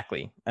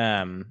 Exactly.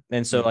 And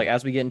so like,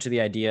 as we get into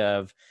the idea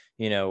of,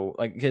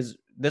 like, because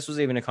this was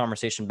even a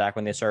conversation back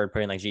when they started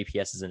putting like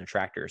GPSs into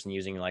tractors and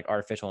using like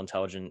artificial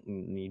intelligence,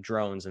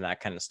 drones and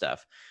that kind of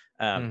stuff.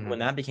 When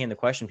that became the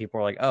question, people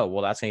were like, oh,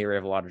 well, that's going to get rid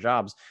of a lot of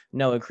jobs.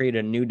 No, it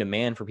created a new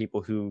demand for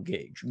people who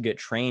get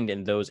trained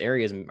in those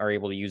areas and are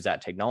able to use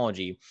that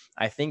technology.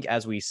 I think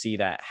as we see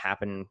that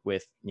happen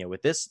with,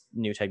 with this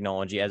new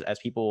technology, as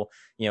people,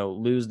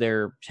 lose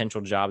their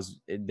potential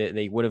jobs that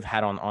they would have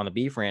had on the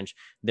beef ranch,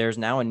 there's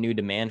now a new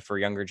demand for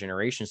younger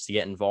generations to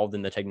get involved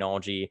in the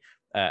technology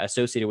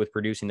associated with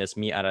producing this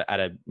meat at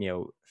a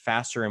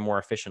faster and more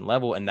efficient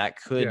level, and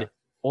that could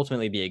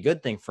ultimately be a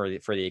good thing for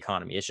the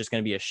economy. It's just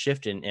going to be a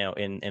shift in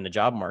the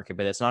job market,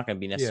 but it's not going to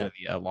be necessarily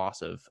a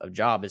loss of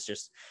job. It's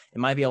just, it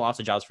might be a loss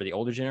of jobs for the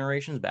older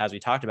generations, but as we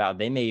talked about,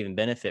 they may even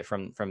benefit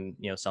from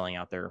selling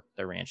out their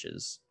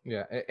ranches.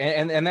 Yeah,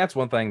 and that's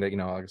one thing that,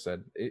 like I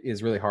said,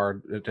 is really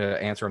hard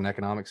to answer an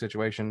economic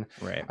situation.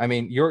 Right. I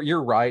mean,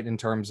 you're right in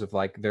terms of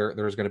like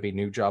there's going to be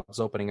new jobs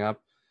opening up,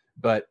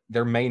 but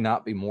there may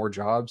not be more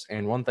jobs.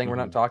 And one thing we're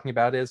not talking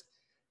about is,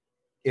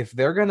 if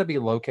they're going to be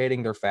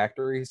locating their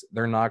factories,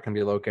 they're not going to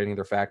be locating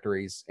their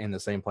factories in the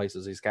same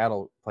places these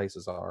cattle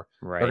places are.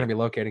 Right. They're going to be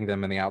locating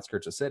them in the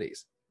outskirts of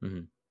cities,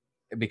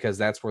 because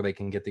that's where they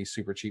can get these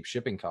super cheap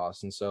shipping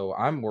costs. And so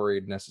I'm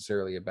worried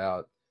necessarily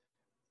about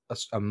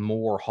a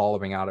more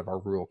hollowing out of our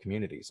rural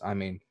communities. I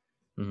mean,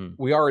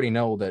 we already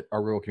know that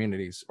our rural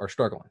communities are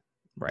struggling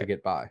to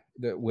get by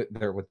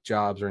with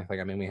jobs or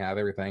anything. I mean, we have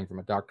everything from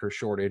a doctor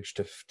shortage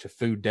to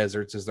food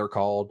deserts, as they're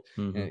called,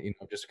 and,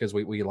 just because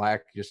we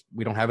lack,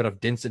 we don't have enough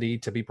density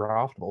to be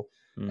profitable.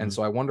 And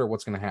so I wonder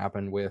what's going to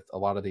happen with a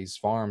lot of these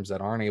farms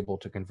that aren't able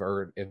to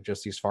convert if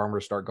just these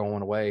farmers start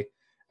going away,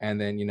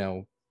 and then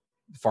the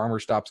farmer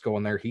stops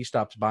going there, he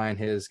stops buying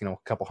his a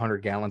couple 100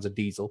 gallons of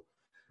diesel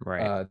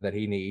that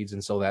he needs,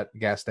 and so that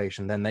gas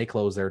station, then they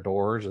close their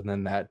doors, and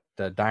then that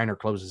diner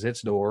closes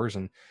its doors,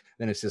 and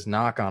then it's this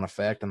knock-on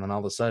effect, and then all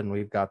of a sudden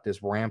we've got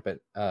this rampant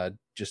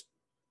just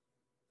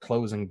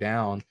closing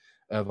down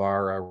of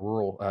our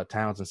rural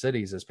towns and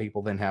cities, as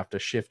people then have to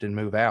shift and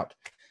move out.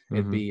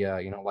 It'd be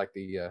like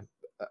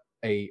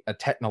a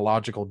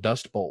technological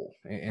dust bowl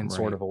in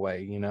sort of a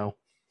way.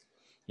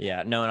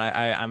 Yeah, no,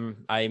 and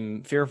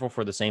I'm fearful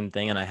for the same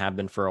thing, and I have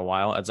been for a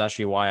while. It's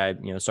actually why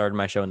I started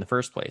my show in the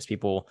first place.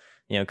 People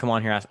come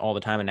on here all the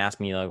time and ask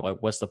me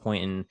like what's the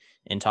point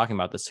in talking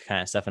about this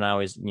kind of stuff, and I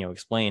always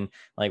explain,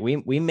 like,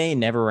 we may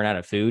never run out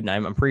of food, and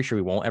I'm pretty sure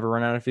we won't ever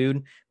run out of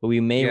food, but we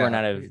may run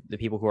out of the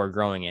people who are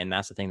growing it, and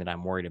that's the thing that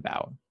I'm worried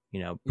about.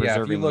 If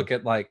you look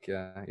at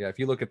if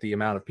you look at the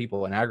amount of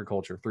people in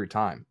agriculture through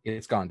time,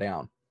 it's gone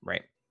down.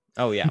 Right.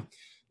 Oh yeah.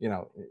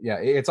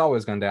 It's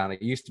always gone down.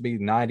 It used to be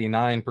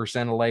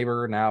 99% of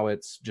labor. Now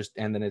it's just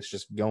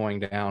going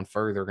down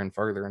further and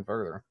further and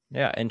further.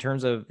 Yeah. In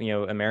terms of,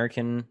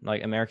 Americans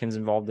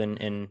involved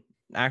in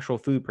actual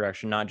food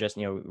production, not just,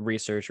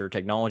 research or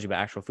technology, but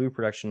actual food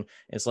production,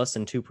 it's less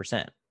than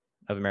 2%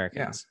 of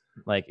Americans.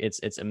 Yeah. Like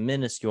it's a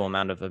minuscule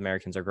amount of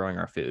Americans are growing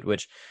our food,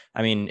 which,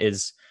 I mean,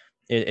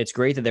 it's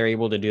great that they're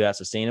able to do that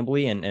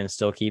sustainably and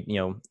still keep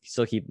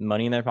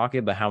money in their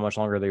pocket, but how much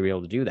longer are they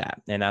able to do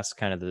that? And that's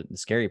kind of the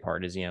scary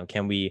part is,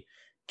 can we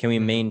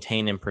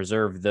maintain and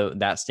preserve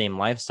that same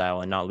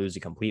lifestyle and not lose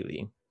it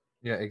completely?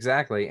 Yeah,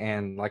 exactly.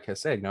 And like I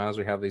said, as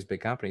we have these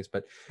big companies,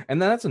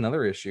 and then that's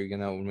another issue,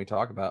 when we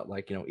talk about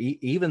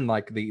even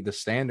like the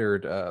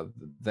standard,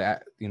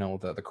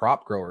 the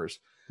crop growers,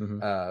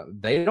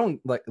 they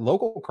don't, like,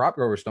 local crop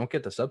growers don't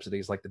get the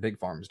subsidies like the big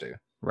farms do.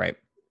 Right.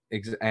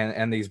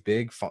 And these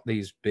big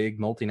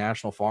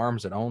multinational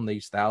farms that own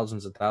these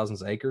thousands and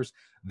thousands of acres,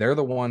 they're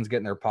the ones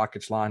getting their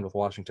pockets lined with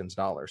Washington's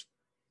dollars.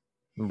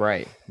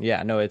 Right.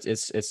 Yeah. No, it's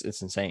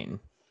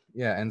insane.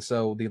 Yeah. And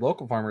so the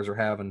local farmers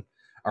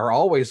are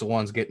always the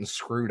ones getting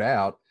screwed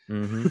out.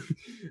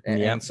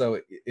 And so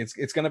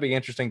it's going to be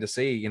interesting to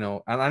see,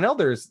 and I know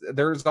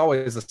there's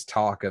always this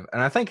talk of,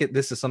 and I think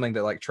this is something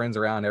that like trends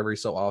around every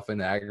so often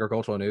in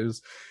agricultural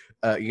news,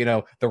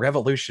 the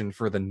revolution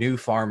for the new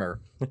farmer,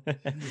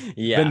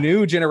 the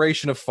new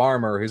generation of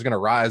farmer who's going to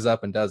rise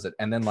up and does it.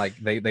 And then like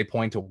they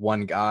point to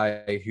one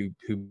guy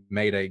who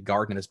made a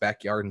garden in his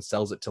backyard and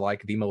sells it to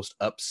like the most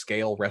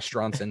upscale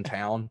restaurants in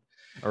town.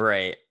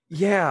 Right.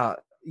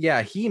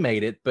 Yeah, he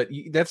made it, but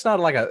that's not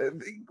like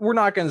we're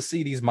not going to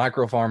see these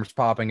micro farms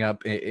popping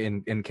up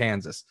in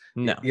Kansas.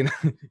 No,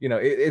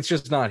 it's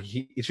just not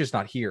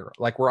here.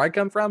 Like where I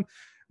come from,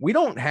 we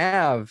don't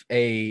have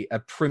a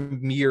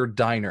premier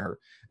diner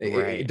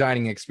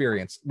dining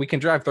experience. We can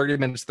drive 30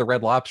 minutes to the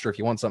Red Lobster if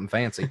you want something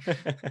fancy.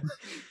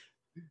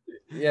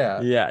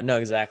 Yeah, no,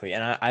 exactly.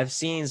 And I've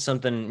seen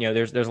something,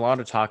 there's a lot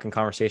of talk and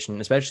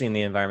conversation, especially in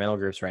the environmental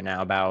groups right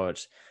now,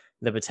 about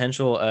the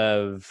potential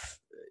of,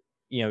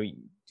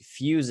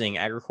 fusing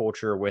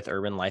agriculture with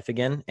urban life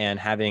again, and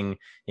having,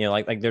 you know,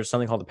 like there's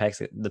something called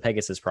the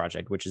Pegasus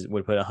Project, which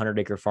would put a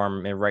 100-acre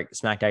farm right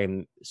smack dab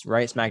in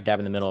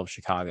the middle of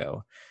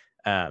Chicago.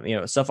 You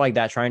know, stuff like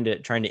that, trying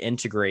to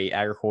integrate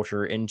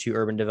agriculture into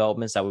urban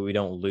developments, that way we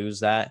don't lose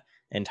that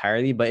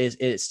entirely, but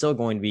it's still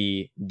going to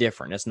be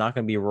different. It's not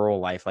going to be rural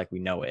life like we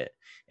know it.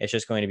 It's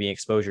just going to be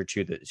exposure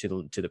to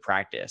the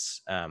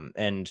practice.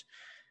 And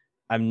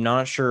I'm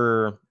not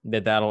sure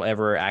that that'll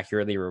ever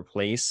accurately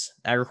replace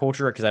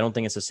agriculture, because I don't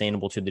think it's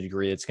sustainable to the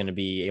degree it's going to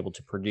be able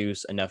to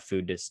produce enough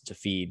food to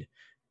feed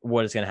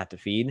what it's going to have to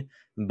feed.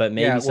 But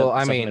maybe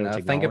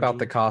think about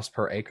the cost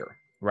per acre,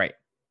 right,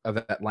 of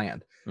that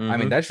land. Mm-hmm. I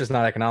mean, that's just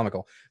not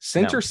economical.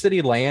 Center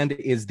City land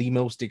is the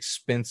most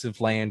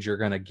expensive land you're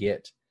going to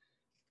get.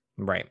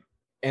 Right.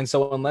 And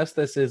so unless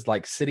this is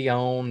like city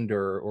owned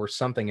or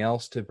something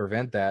else to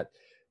prevent that,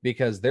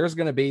 because there's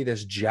going to be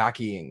this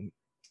jockeying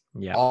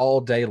all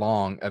day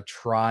long of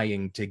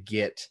trying to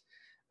get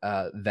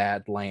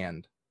that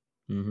land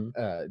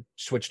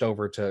switched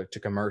over to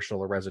commercial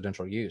or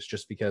residential use,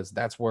 just because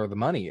that's where the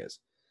money is.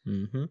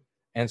 Mm-hmm.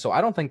 And so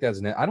I don't think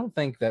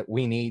that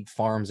we need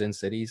farms in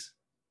cities.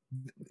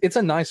 It's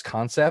a nice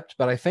concept,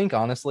 but I think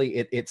honestly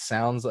it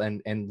sounds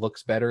and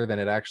looks better than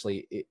it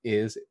actually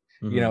is.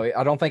 Mm-hmm. You know,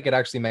 I don't think it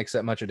actually makes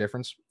that much a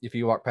difference if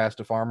you walk past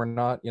a farm or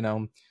not, you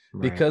know,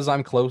 because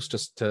I'm close to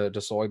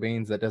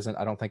soybeans.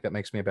 I don't think that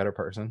makes me a better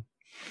person.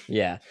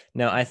 Yeah,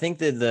 no, I think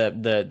that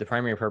the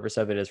primary purpose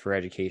of it is for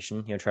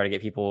education, you know, try to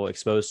get people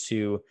exposed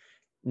to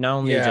not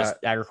only just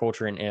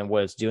agriculture and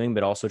what it's doing,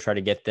 but also try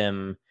to get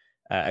them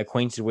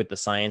acquainted with the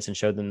science and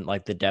show them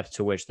like the depth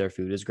to which their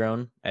food is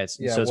grown. So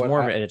it's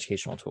more of an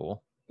educational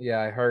tool. Yeah,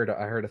 I heard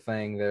a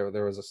thing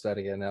there was a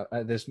study, and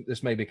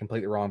this may be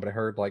completely wrong, but I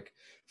heard like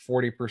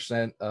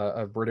 40%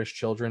 of British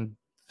children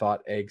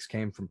thought eggs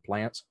came from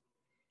plants.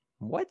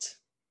 What?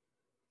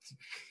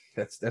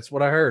 That's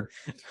what I heard.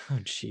 Oh,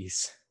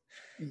 jeez.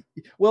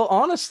 Well,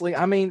 honestly,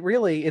 I mean,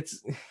 really,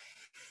 it's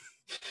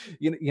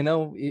you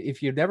know,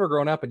 if you've never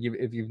grown up and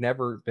if you've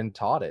never been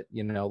taught it,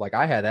 you know, like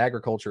I had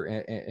agriculture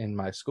in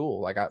my school,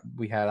 like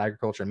we had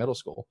agriculture in middle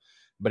school,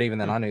 but even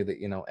then I knew that,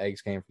 you know,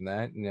 eggs came from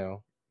that, you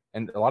know.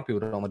 And a lot of people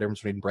don't know the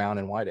difference between brown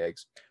and white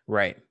eggs.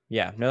 Right.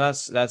 Yeah. No,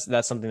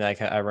 that's something that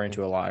I run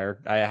into a lot.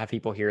 Or I have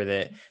people here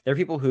that there are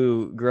people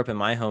who grew up in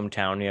my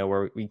hometown, you know,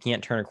 where we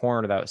can't turn a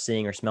corner without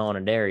seeing or smelling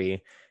a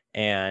dairy,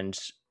 and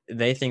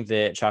they think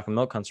that chocolate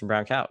milk comes from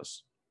brown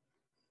cows.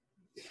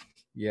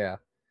 Yeah.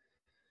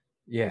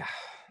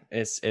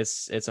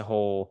 It's a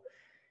whole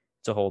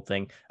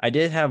thing. I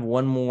did have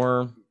one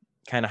more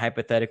kind of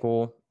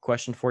hypothetical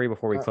question for you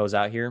before we close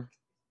out here.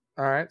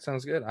 All right,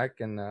 sounds good.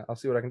 I'll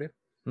see what I can do.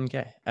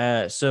 Okay.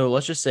 So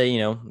let's just say, you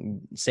know,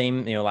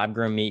 same, you know, lab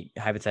grown meat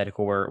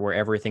hypothetical where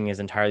everything is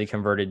entirely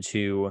converted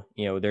to,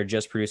 you know, they're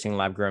just producing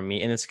lab grown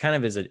meat. And it's kind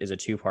of is a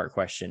two-part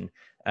question.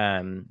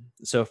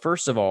 So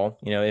first of all,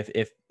 you know,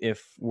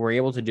 if we're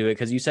able to do it,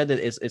 because you said that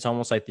it's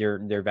almost like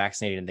they're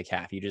vaccinating the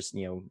calf. You just,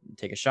 you know,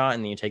 take a shot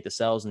and then you take the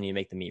cells and then you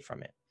make the meat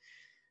from it.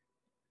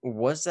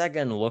 What's that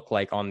going to look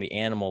like on the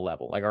animal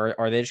level? Like,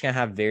 are they just going to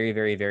have very,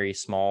 very, very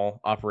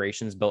small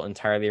operations built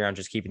entirely around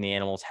just keeping the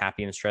animals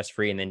happy and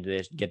stress-free, and then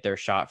they get their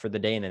shot for the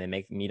day and then they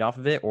make meat off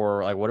of it?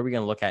 Or like, what are we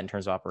going to look at in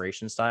terms of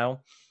operation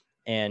style?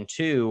 And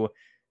two,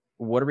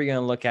 what are we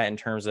going to look at in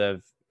terms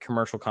of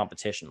commercial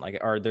competition? Like,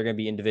 are there going to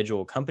be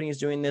individual companies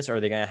doing this? Or are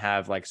they going to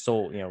have like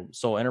sole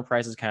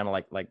enterprises, kind of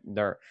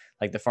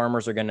like the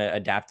farmers are going to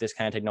adapt this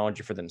kind of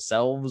technology for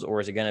themselves? Or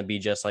is it going to be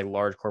just like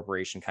large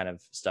corporation kind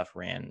of stuff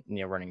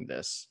running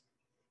this?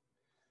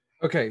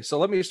 Okay, so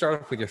let me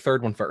start off with your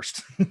third one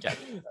first. Okay.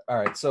 All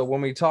right, so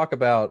when we talk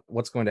about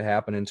what's going to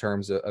happen in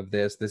terms of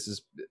this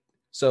is,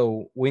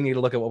 so we need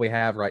to look at what we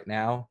have right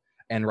now.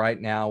 And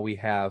right now we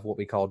have what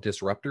we call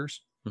disruptors.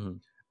 Mm-hmm.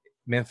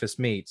 Memphis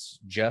Meats,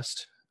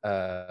 Just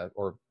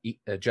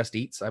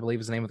Eats, I believe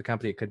is the name of the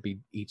company. It could be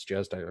Eats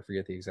Just, I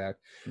forget the exact.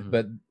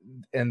 Mm-hmm.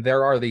 And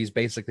there are these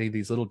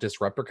little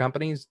disruptor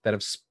companies that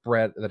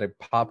have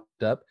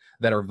popped up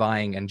that are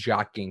vying and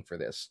jockeying for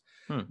this.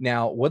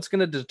 Now, what's going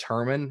to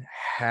determine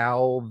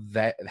how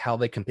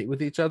they compete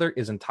with each other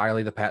is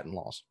entirely the patent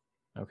laws.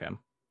 Okay.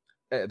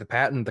 The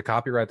patent, the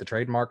copyright, the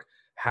trademark,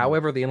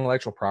 however the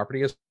intellectual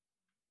property is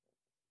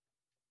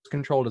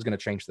controlled is going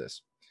to change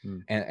this.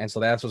 And so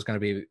that's what's going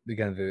to be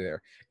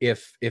there.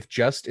 If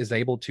Just is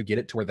able to get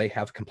it to where they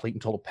have complete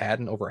and total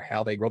patent over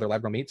how they grow their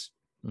lab grown meats,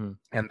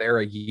 and they're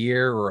a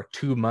year or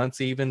 2 months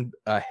even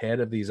ahead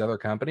of these other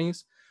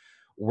companies,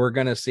 we're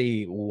going to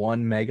see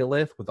one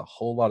megalith with a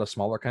whole lot of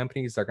smaller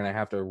companies. They're going to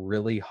have to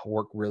really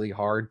work really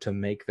hard to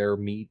make their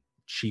meat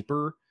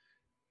cheaper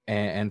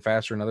and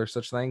faster and other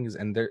such things.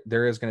 And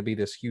there is going to be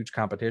this huge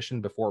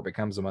competition before it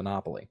becomes a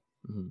monopoly.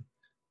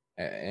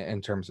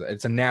 In terms of,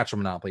 it's a natural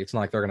monopoly. It's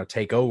not like they're going to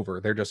take over.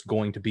 They're just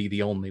going to be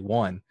the only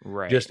one.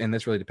 Right. And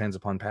this really depends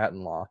upon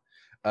patent law.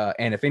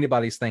 And if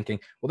anybody's thinking,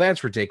 well,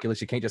 that's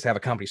ridiculous, you can't just have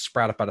a company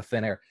sprout up out of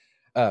thin air.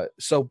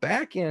 So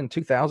back in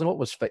 2000, what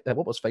was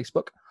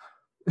Facebook?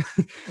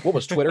 What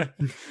was Twitter?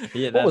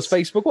 Yeah, What was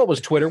Facebook? What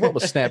was Twitter? What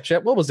was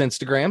Snapchat? What was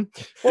Instagram?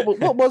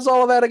 What was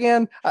all of that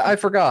again? I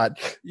forgot.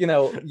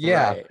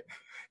 Yeah. right.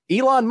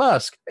 Elon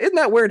Musk. Isn't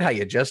that weird how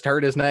you just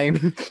heard his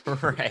name?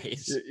 Right.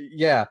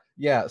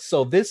 Yeah.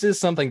 So this is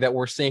something that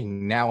we're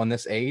seeing now in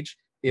this age.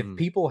 If Mhm.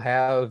 people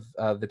have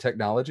the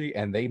technology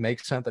and they make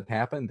something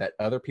happen that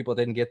other people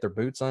didn't get their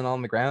boots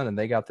on the ground and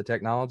they got the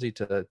technology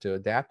to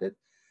adapt it,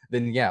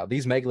 then yeah,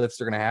 these megaliths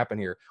are going to happen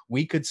here.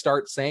 We could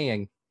start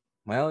saying,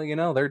 well,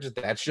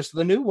 that's just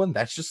the new one.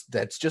 That's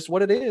just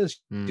what it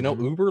is.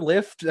 Mhm. Uber,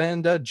 Lyft,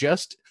 and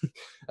just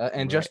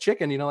Right.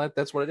 chicken.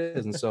 That's what it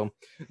is. And so,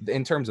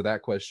 in terms of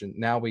that question,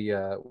 now we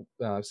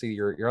see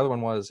your other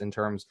one was in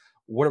terms,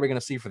 what are we going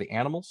to see for the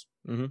animals?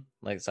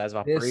 Like the size of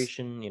This,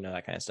 operation,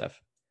 that kind of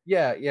stuff.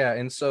 yeah,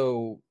 and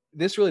so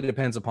this really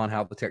depends upon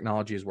how the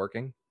technology is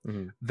working.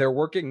 hmm They're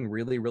working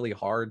really, really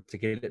hard to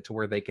get it to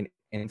where they can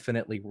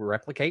infinitely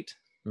replicate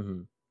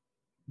hmm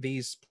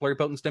these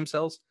pluripotent stem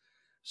cells.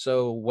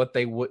 So what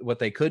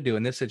they could do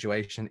in this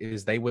situation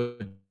is they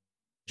would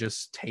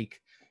just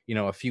take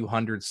a few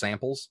hundred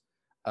samples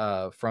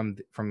from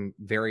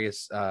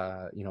various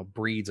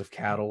breeds of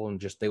cattle, and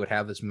just they would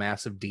have this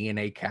massive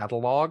DNA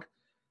catalog,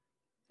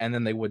 and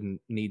then they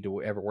wouldn't need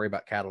to ever worry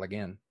about cattle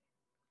again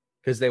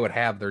because they would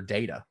have their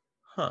data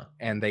Huh.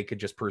 and they could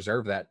just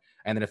preserve that.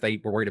 And then if they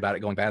were worried about it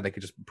going bad, they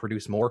could just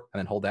produce more and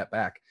then hold that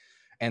back.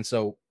 And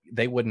so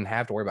they wouldn't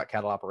have to worry about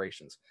cattle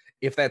operations.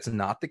 If that's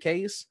not the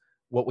case,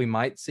 what we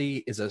might see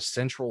is a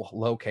central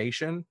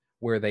location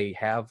where they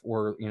have,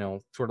 or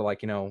sort of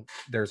like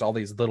there's all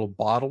these little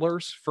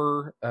bottlers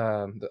for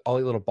all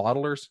the little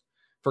bottlers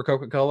for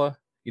Coca-Cola.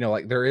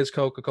 Like there is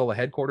Coca-Cola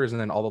headquarters,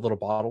 and then all the little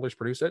bottlers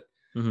produce it.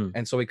 hmm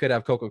And so we could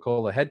have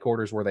Coca-Cola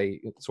headquarters where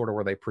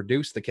they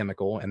produce the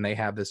chemical, and they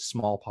have this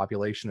small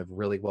population of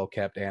really well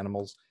kept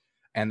animals,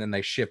 and then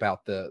they ship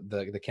out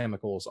the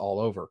chemicals all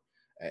over.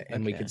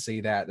 And we Okay. could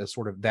see that as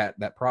sort of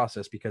that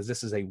process, because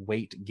this is a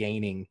weight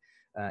gaining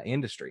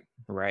industry,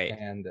 Right.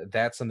 and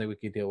that's something we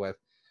could deal with.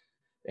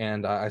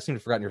 And I seem to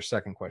have forgotten your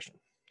second question.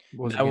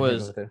 What was it That again? Hit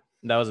me was with it.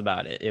 that was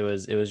about it. It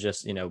was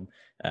just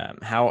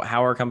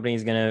how are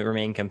companies going to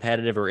remain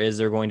competitive, or is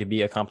there going to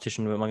be a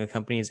competition among the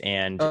companies,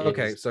 and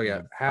Okay, is so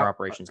yeah, our how?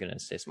 operations going to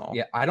stay small?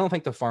 Yeah, I don't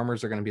think the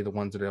farmers are going to be the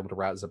ones that are able to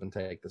rise up and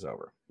take this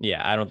over.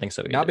 Yeah, I don't think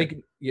so Not,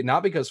 either.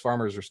 not because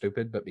farmers are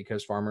stupid, but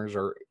because farmers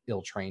are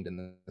ill trained in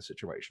the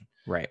situation.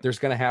 Right. There's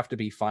going to have to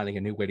be finding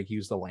a new way to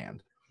use the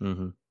land.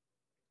 hmm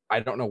I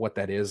don't know what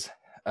that is.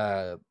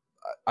 Uh,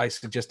 I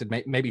suggested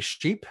maybe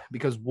sheep,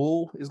 because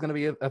wool is going to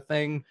be a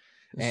thing,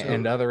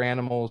 and So other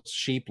animals,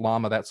 sheep,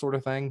 llama, that sort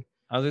of thing.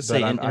 I was going to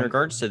But say, in I'm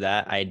regards to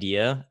that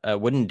idea,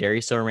 wouldn't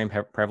dairy still remain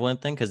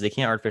prevalent then? Because they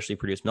can't artificially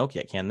produce milk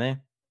yet, can they?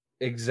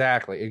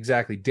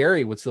 exactly.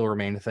 Dairy would still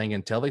remain a thing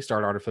until they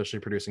start artificially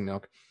producing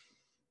milk.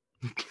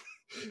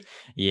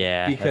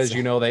 Yeah, that's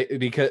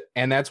Because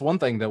and that's one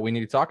thing that we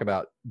need to talk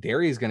about.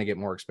 Dairy is going to get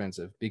more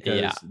expensive yeah.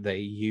 because they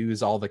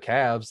use all the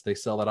calves, they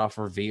sell it off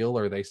for veal,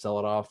 or they sell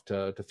it off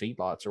to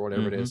feedlots or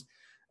whatever it hmm is.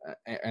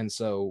 And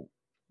so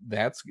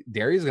that's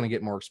dairy is going to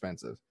get more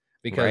expensive,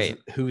 because Right.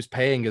 who's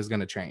paying is going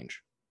to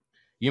change.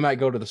 You might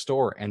go to the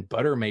store and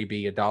butter may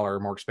be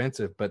 $1 more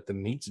expensive, but the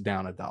meat's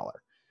down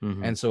 $1.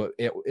 hmm And so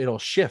it'll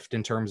shift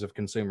in terms of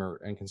consumer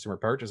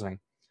purchasing.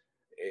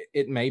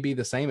 It may be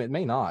the same, it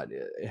may not,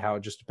 how,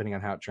 just depending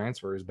on how it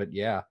transfers. But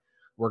yeah,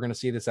 we're going to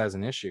see this as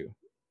an issue.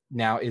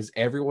 Now, is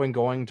everyone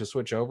going to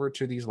switch over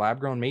to these lab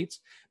grown meats?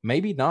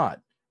 Maybe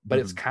not, but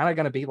it's hmm kind of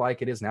going to be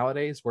like it is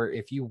nowadays, where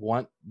if you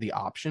want the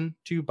option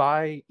to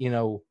buy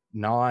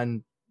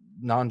non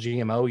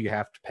GMO, you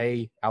have to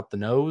pay out the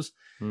nose.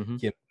 hmm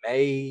You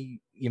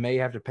may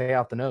have to pay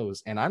out the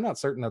nose. And I'm not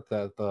certain that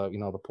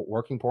the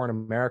working poor in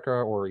America,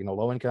 or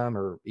low income,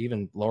 or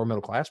even lower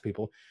middle class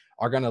people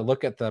are going to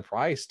look at the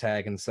price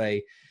tag and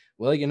say,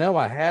 well,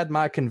 I had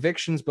my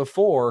convictions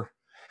before,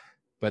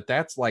 but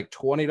that's like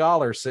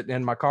 $20 sitting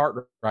in my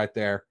cart right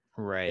there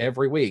Right.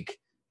 every week.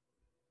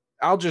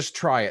 I'll just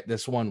try it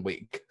this one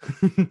week.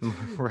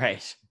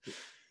 right.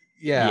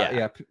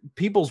 Yeah.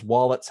 People's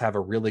wallets have a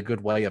really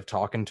good way of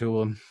talking to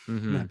them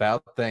hmm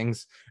about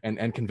things,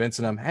 and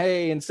convincing them,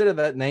 hey, instead of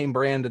that name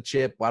brand of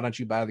chip, why don't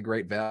you buy the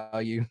great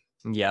value?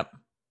 Yep.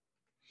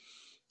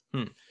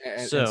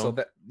 And so So,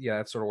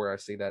 that's sort of where I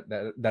see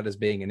that as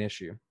being an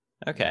issue.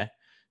 okay.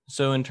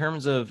 So in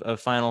terms of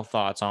final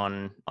thoughts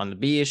on the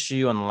bee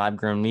issue, on the lab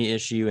grown meat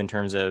issue, in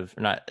terms of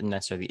not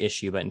necessarily the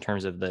issue, but in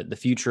terms of the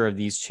future of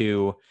these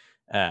two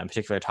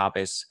particular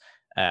topics,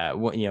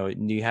 what do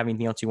you have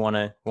anything else you want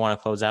to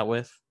close out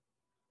with?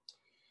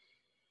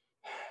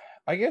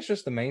 I guess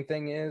just the main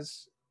thing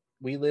is,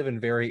 we live in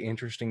very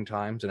interesting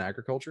times in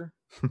agriculture,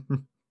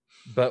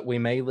 but we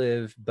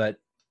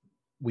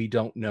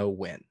don't know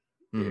when.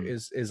 Mhm.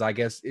 Is I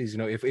guess is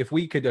if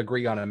we could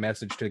agree on a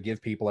message to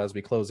give people as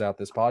we close out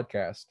this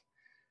podcast,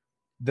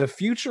 the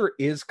future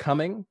is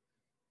coming,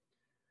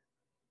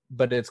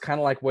 but it's kind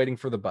of like waiting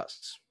for the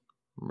bus.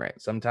 Right.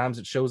 Sometimes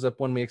it shows up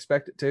when we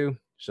expect it to.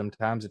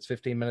 Sometimes it's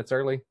 15 minutes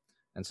early,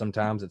 and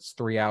sometimes it's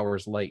 3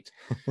 hours late.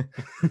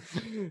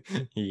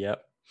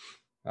 Yep.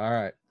 All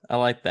right. I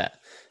like that.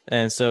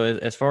 And so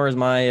as far as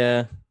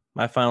my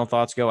my final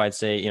thoughts go, I'd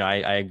say,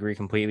 I agree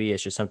completely.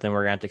 It's just something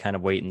we're gonna have to kind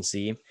of wait and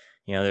see.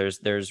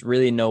 There's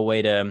really no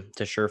way to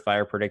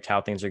surefire predict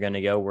how things are going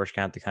to go. We're just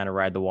gonna have to kind of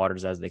ride the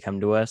waters as they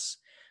come to us.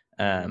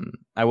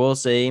 I will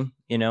say,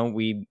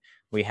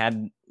 we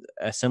had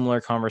a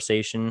similar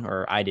conversation,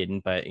 or I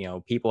didn't, but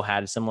people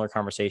had a similar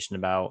conversation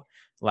about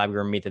lab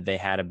grown meat that they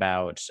had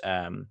about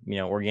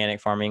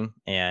organic farming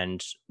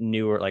and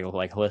newer like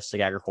holistic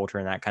agriculture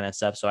and that kind of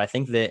stuff. So I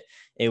think that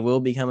it will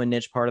become a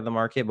niche part of the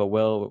market, but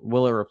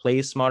will it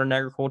replace modern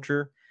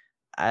agriculture?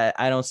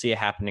 I don't see it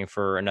happening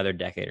for another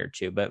decade or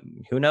two, but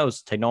who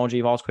knows? Technology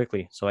evolves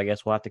quickly, so I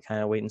guess we'll have to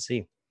kind of wait and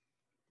see.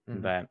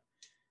 But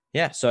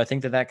yeah, so I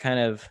think that kind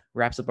of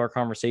wraps up our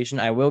conversation.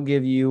 I will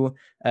give you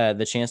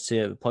the chance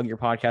to plug your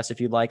podcast if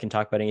you'd like, and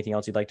talk about anything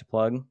else you'd like to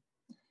plug.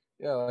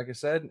 Yeah, like I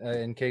said,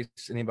 in case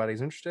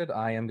anybody's interested,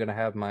 I am going to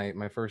have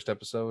my first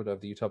episode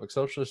of the Utopic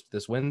Socialist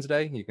this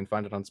Wednesday. You can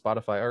find it on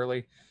Spotify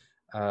early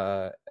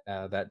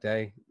that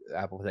day.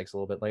 Apple takes a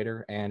little bit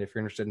later. And if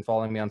you're interested in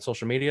following me on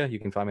social media, you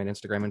can find me on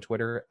Instagram and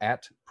Twitter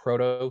at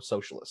Proto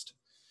Socialist.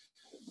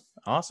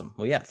 Awesome.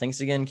 Well, yeah, thanks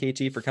again,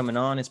 KT, for coming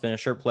on. It's been a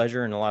sure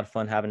pleasure and a lot of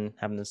fun having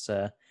this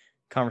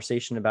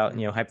conversation about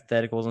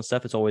hypotheticals and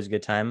stuff. It's always a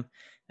good time.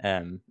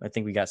 I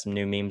think we got some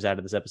new memes out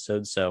of this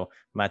episode, so I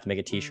might have to make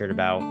a t-shirt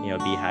about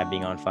Beehive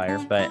being on fire.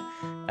 But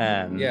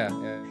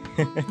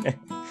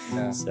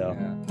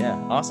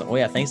awesome. Well,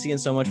 yeah, thanks again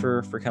so much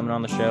for coming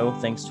on the show.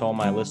 Thanks to all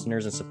my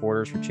listeners and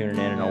supporters for tuning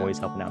in and always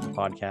helping out the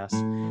podcast.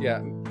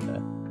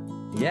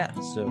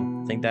 So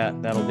I think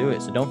that'll do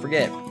it. So don't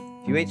forget,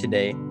 if you ate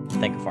today,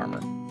 thank a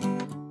farmer.